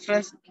whatever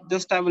difference,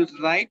 just I will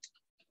write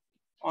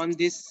on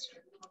this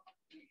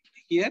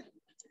here.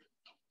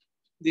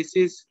 This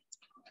is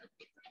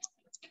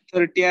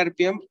 30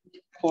 RPM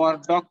for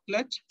dog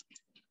clutch,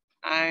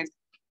 and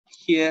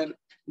here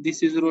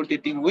this is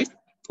rotating with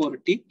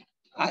 40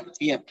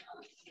 RPM.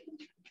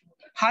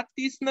 हा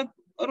 30 न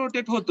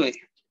rotate होतोय,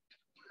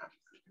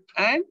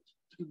 and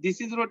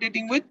this is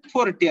rotating with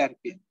 40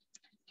 RPM.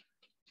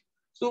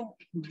 So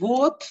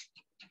both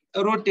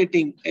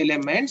rotating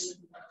elements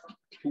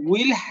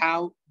will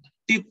have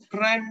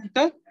different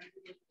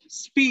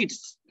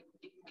speeds.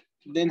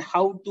 Then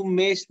how to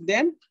mesh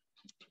them?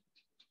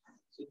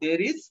 So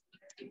there is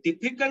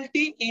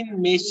difficulty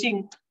in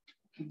meshing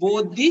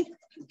both the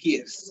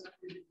gears.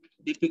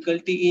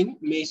 Difficulty in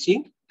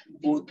meshing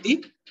both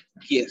the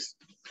gears.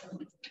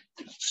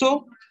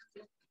 So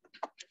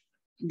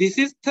this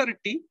is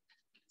 30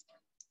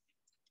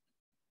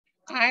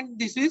 and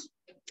this is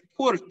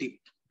 40.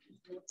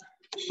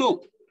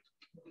 So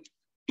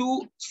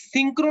to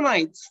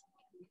synchronize,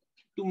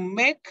 to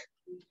make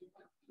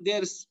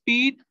their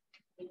speed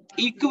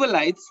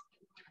equalize,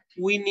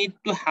 we need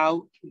to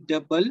have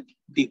double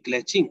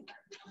declutching.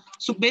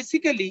 So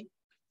basically,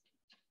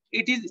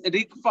 it is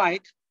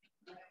required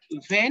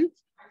when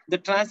the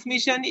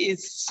transmission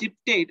is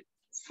shifted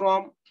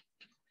from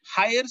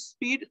higher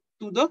speed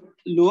to the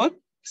lower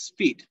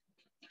speed.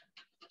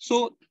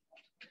 So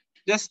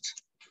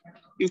just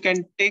you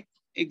can take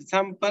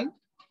example.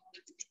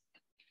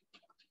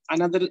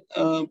 Another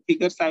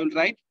figures I will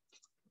write.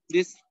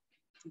 This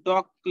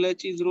dog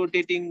clutch is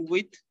rotating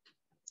with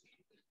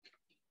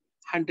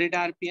 100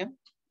 RPM.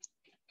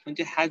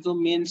 म्हणजे हा जो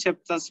main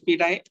शेपचा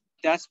speed आहे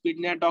त्या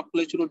स्पीडने dog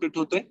clutch rotate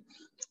होतोय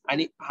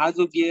आणि हा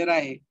जो गिअर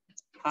आहे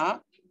हा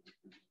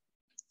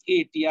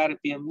 80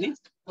 RPM ने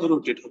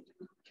रोटेट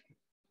होतो.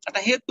 आता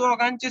हे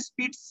दोघांचे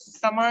स्पीड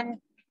समान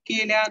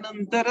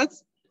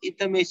केल्यानंतरच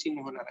इथं मेशिंग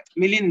होणार आहे.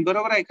 मिलिंद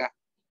बरोबर आहे का?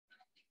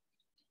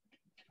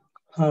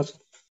 हा.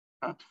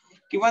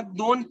 किंवा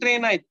दोन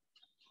ट्रेन आहेत.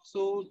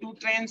 So two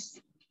trains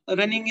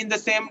running in the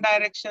same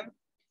direction.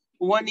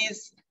 One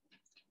is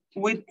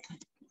with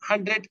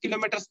 100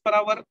 kilometers per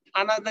hour,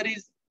 another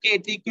is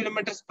 80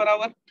 kilometers per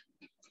hour.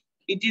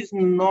 It is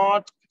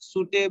not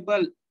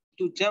suitable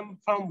to jump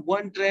from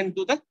one train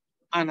to the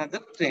another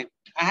train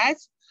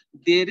as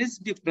there is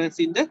difference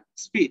in the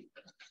speed.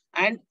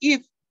 And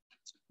if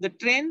the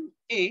train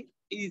A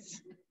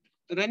is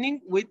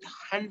running with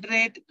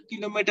 100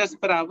 kilometers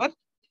per hour,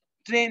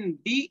 train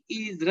B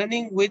is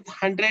running with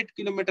 100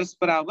 kilometers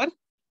per hour,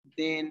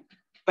 then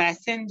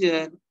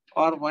passenger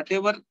or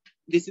whatever,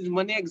 this is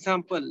one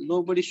example,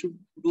 nobody should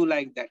do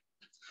like that.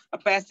 A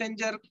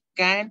passenger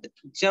can't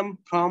jump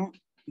from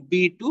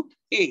B to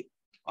A,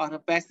 or a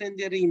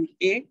passenger in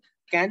A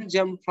can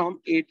jump from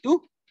A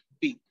to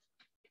B.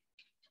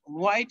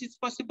 Why it is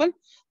possible?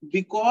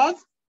 Because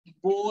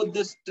both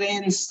the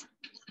trains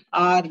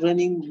are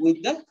running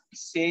with the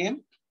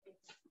same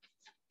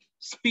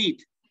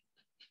speed.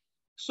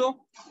 So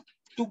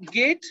to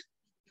get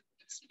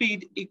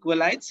speed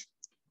equalized,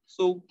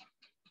 so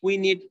we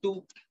need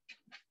to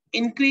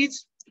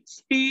increase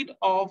speed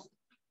of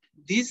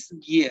this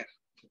gear.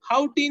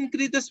 How to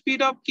increase the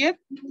speed of gear?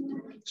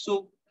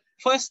 So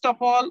first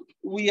of all,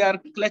 we are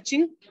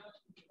clutching,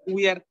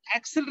 we are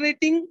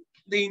accelerating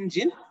the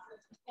engine.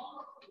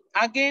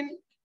 Again,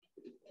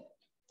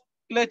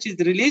 clutch is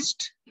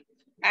released.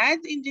 As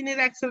engine is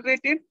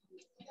accelerated,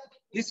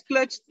 this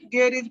clutch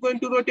gear is going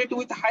to rotate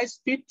with high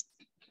speed.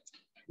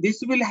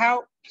 This will have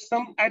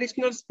some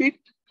additional speed.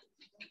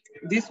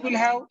 This will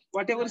have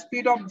whatever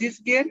speed of this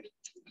gear,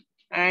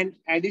 and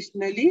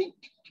additionally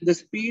the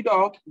speed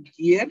of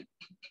gear,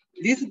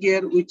 this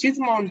gear which is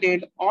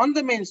mounted on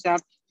the main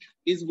shaft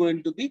is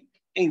going to be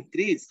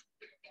increased,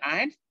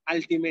 and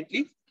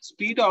ultimately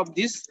speed of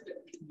this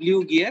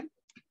blue gear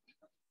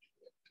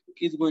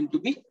is going to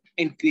be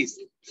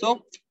increased.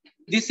 So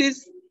this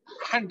is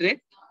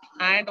 100,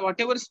 and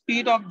whatever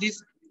speed of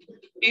this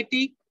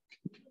 80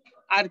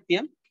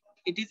 RPM,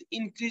 it is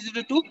increased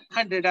to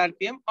 100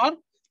 RPM or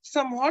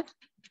somewhat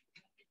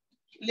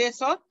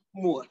less or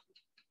more.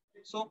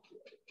 So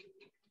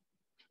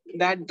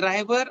that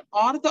driver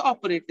or the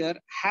operator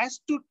has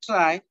to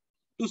try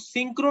to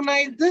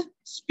synchronize the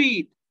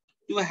speed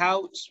to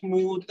have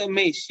smooth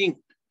meshing,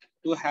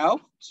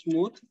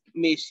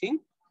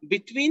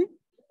 between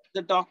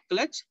the dog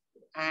clutch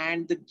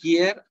and the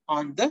gear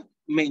on the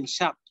main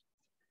shaft,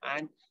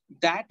 and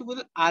that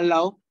will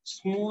allow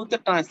smooth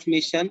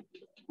transmission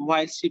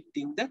while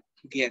shifting the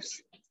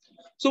gears.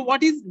 So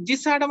what is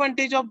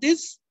disadvantage of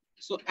this?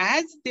 So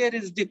as there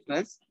is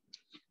difference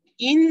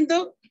in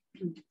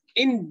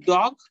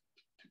dog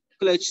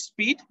clutch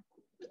speed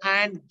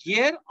and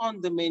gear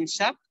on the main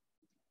shaft,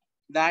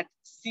 that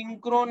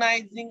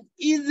synchronizing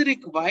is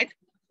required.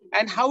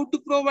 And how to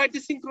provide the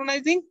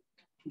synchronizing?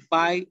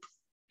 By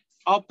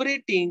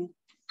operating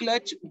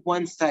clutch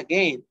once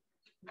again.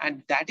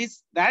 And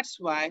that's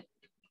why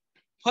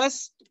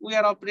first we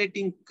are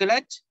operating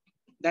clutch,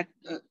 that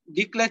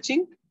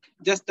declutching,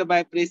 just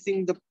by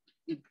pressing the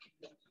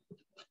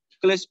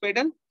clutch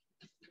pedal,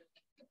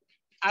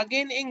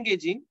 again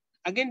engaging,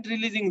 again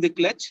releasing the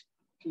clutch.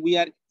 We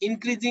are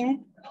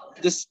increasing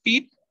the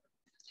speed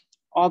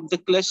of the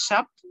clutch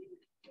shaft,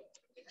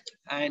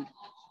 and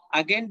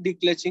again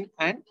declutching,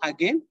 and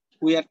again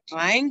we are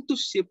trying to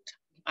shift,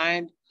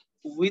 and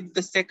with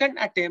the second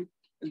attempt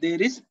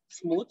there is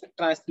smooth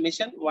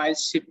transmission while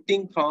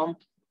shifting from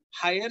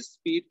higher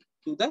speed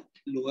to the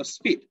lower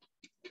speed.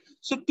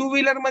 So two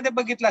wheeler मध्ये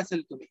बघितलं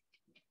असेल तुम्ही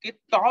की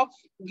top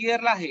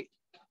गिअरला आहे,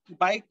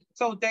 bike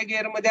चौथ्या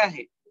gear मध्ये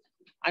आहे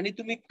आणि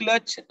तुम्ही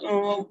क्लच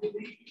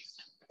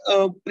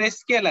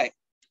प्रेस केलाय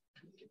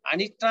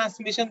आणि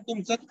ट्रान्समिशन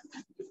तुमचं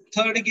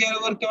थर्ड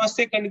गिअरवर किंवा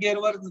सेकंड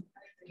गिअरवर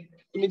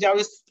तुम्ही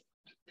ज्यावेळेस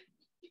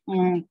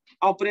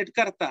ऑपरेट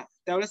करता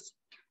त्यावेळेस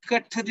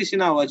कठ्ठ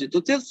दिशेने आवाज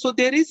येतो. सो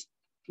there is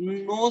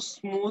no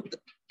smooth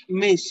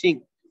meshing,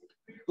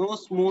 no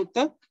smooth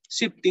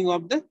shifting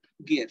of the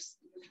gears.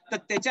 तर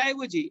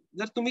त्याच्याऐवजी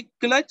जर तुम्ही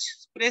क्लच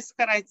प्रेस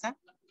करायचा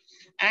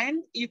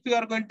and if you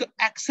are going to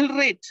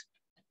accelerate,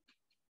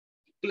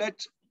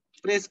 clutch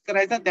press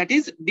करायचा, that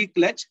is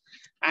डिक्लच.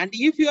 And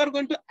if you are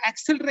going to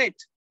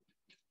accelerate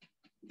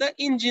the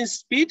engine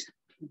speed,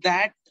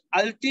 that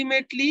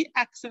ultimately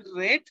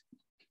accelerate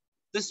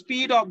the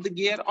speed of the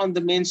gear on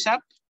the main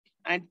shaft,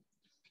 and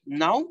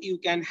now you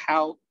can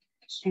have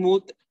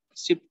smooth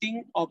shifting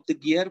of the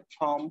gear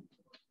from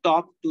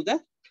top to the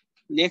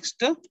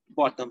next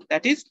bottom.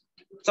 That is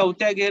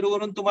चौथ्या gear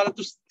वरून तुम्हाला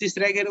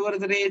तिसऱ्या gear वर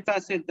जर यायचं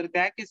असेल तर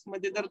त्या case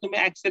मध्ये जर तुम्ही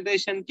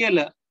ऍक्सेलरेशन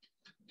केलं,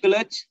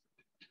 क्लच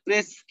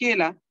प्रेस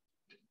केला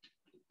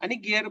आणि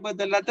गिअर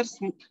बदलला तर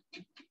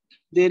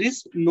there is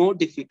no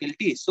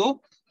difficulty.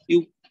 So you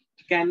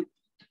can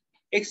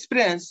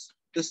experience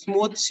the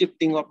smooth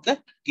shifting of the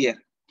gear.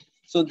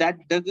 So that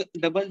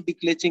double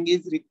declutching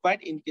is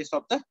required in case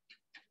of the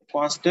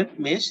constant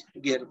mesh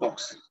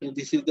gearbox. So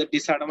this is the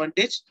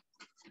disadvantage.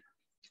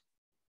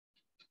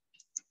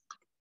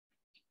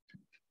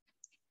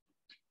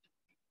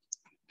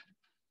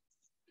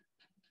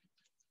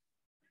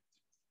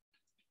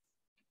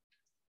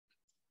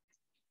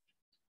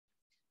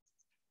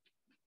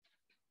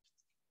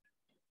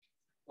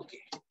 Okay.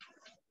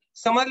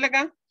 समजलं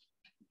का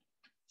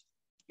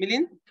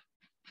Milind?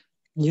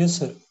 Yes,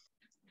 sir.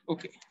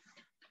 Okay.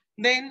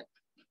 Then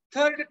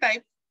third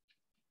type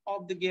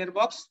of the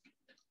gearbox,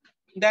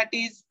 that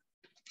is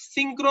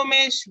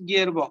synchromesh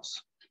gearbox.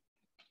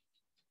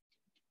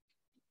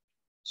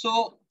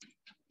 So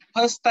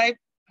first type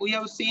we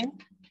have seen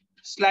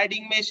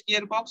sliding mesh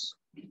gearbox.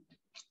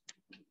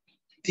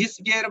 This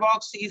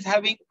gearbox is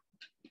having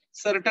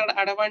certain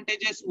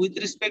advantages with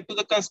respect to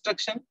the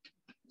construction,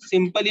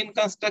 simple in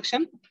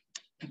construction,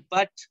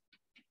 but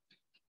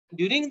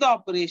during the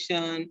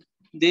operation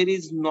there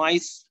is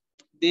noise.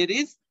 There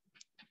is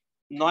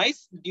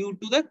noise due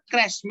to the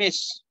crash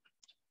mesh.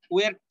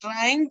 We are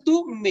trying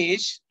to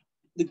mesh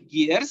the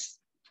gears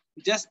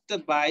just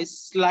by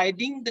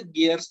sliding the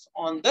gears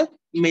on the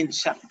main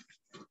shaft.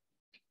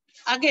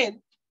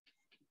 Again,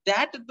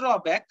 that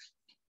drawback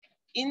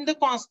in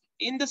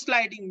the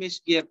sliding mesh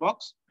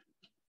gearbox,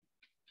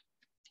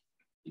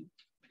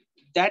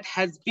 that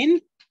has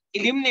been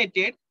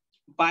eliminated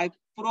by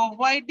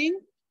providing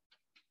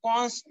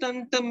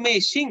constant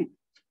meshing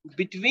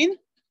between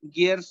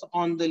gears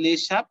on the lay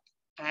shaft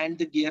and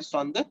the gears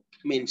on the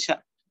main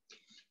shaft.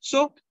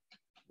 So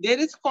there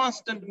is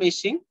constant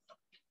meshing,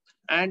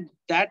 and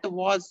that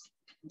was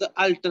the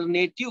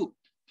alternative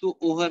to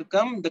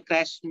overcome the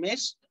crash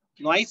mesh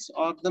noise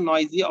or the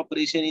noisy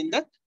operation in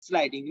the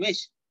sliding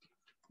mesh.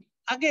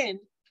 Again,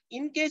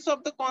 in case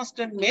of the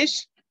constant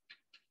mesh,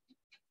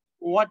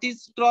 what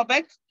is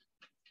drawback?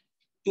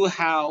 To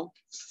have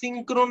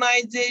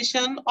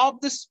synchronization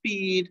of the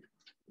speed,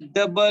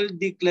 double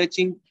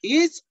declutching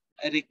is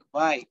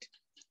required,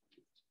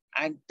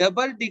 and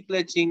double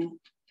declutching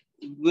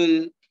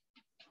will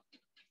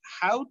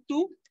have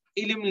to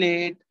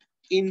eliminate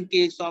in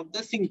case of the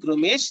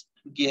synchromesh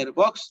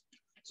gearbox.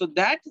 So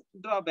that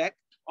drawback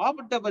of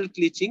double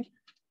clutching,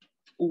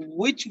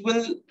 which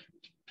will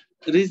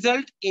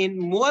result in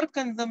more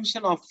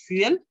consumption of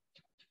fuel,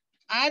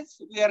 as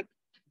we are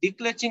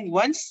declutching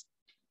once,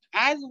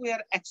 as we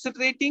are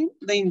accelerating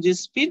the engine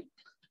speed,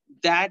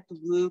 that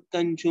will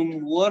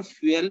consume more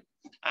fuel.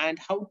 And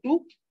how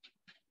to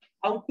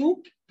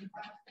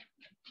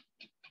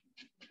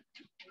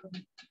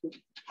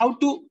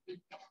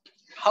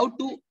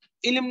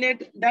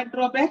eliminate that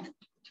drawback?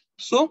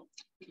 So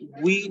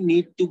we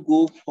need to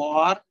go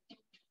for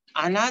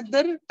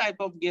another type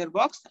of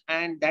gearbox,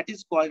 and that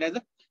is called as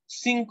a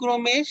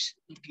synchromesh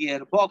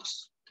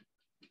gearbox.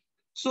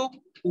 So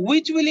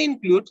which will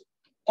include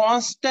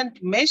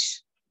constant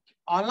mesh,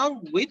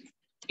 along with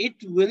it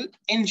will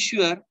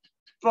ensure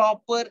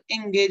proper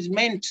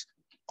engagement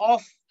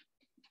of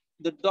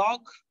the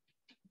dog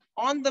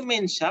on the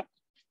main shaft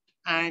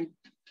and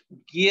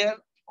gear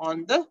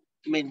on the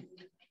main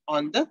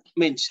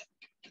shaft.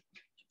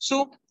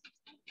 So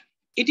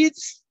it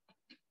is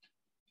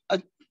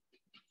a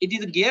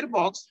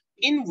gearbox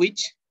in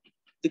which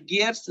the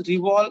gears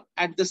revolve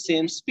at the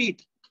same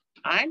speed,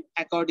 and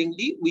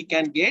accordingly we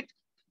can get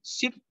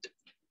shift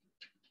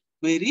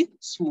very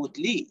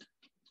smoothly.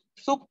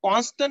 So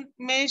constant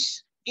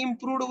mesh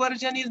improved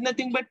version is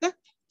nothing but the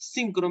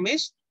synchro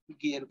mesh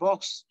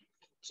gearbox.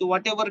 So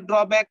whatever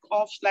drawback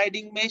of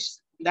sliding mesh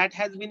that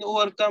has been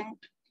overcome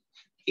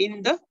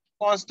in the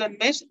constant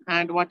mesh,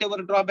 and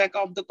whatever drawback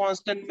of the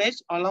constant mesh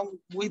along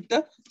with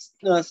the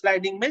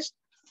sliding mesh,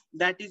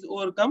 that is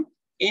overcome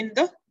in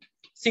the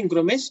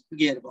synchro mesh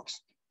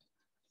gearbox.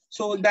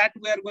 So that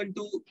we are going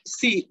to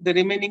see the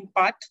remaining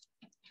part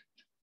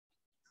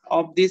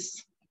of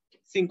this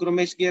synchro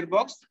mesh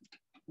gearbox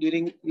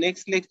during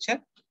next lecture.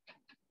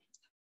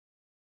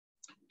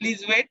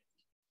 Please wait.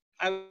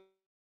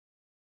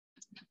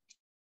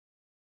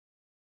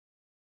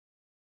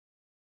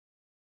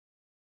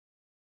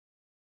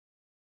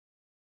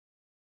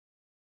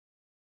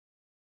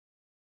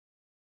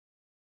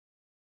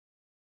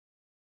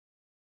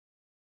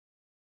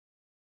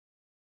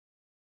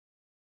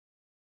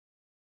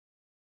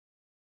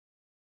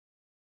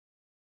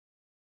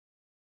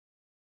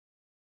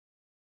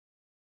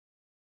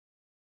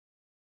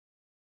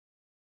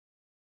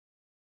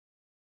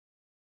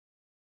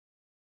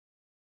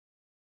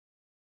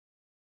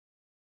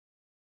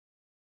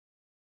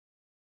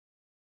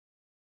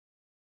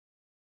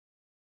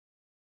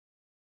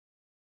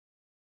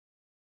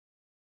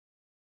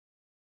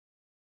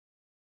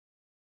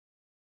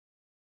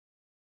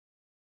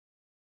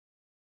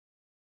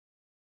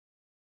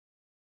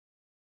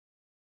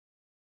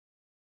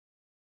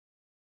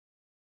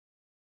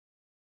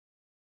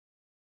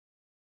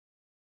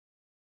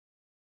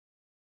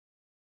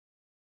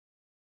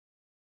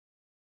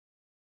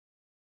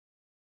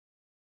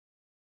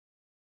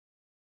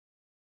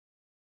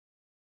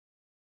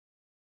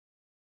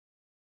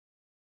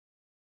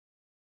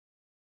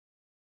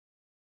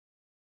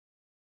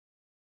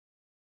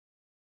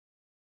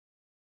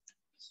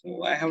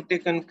 So I have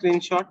taken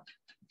screenshot.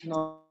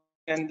 Now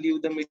I can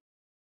leave the meeting.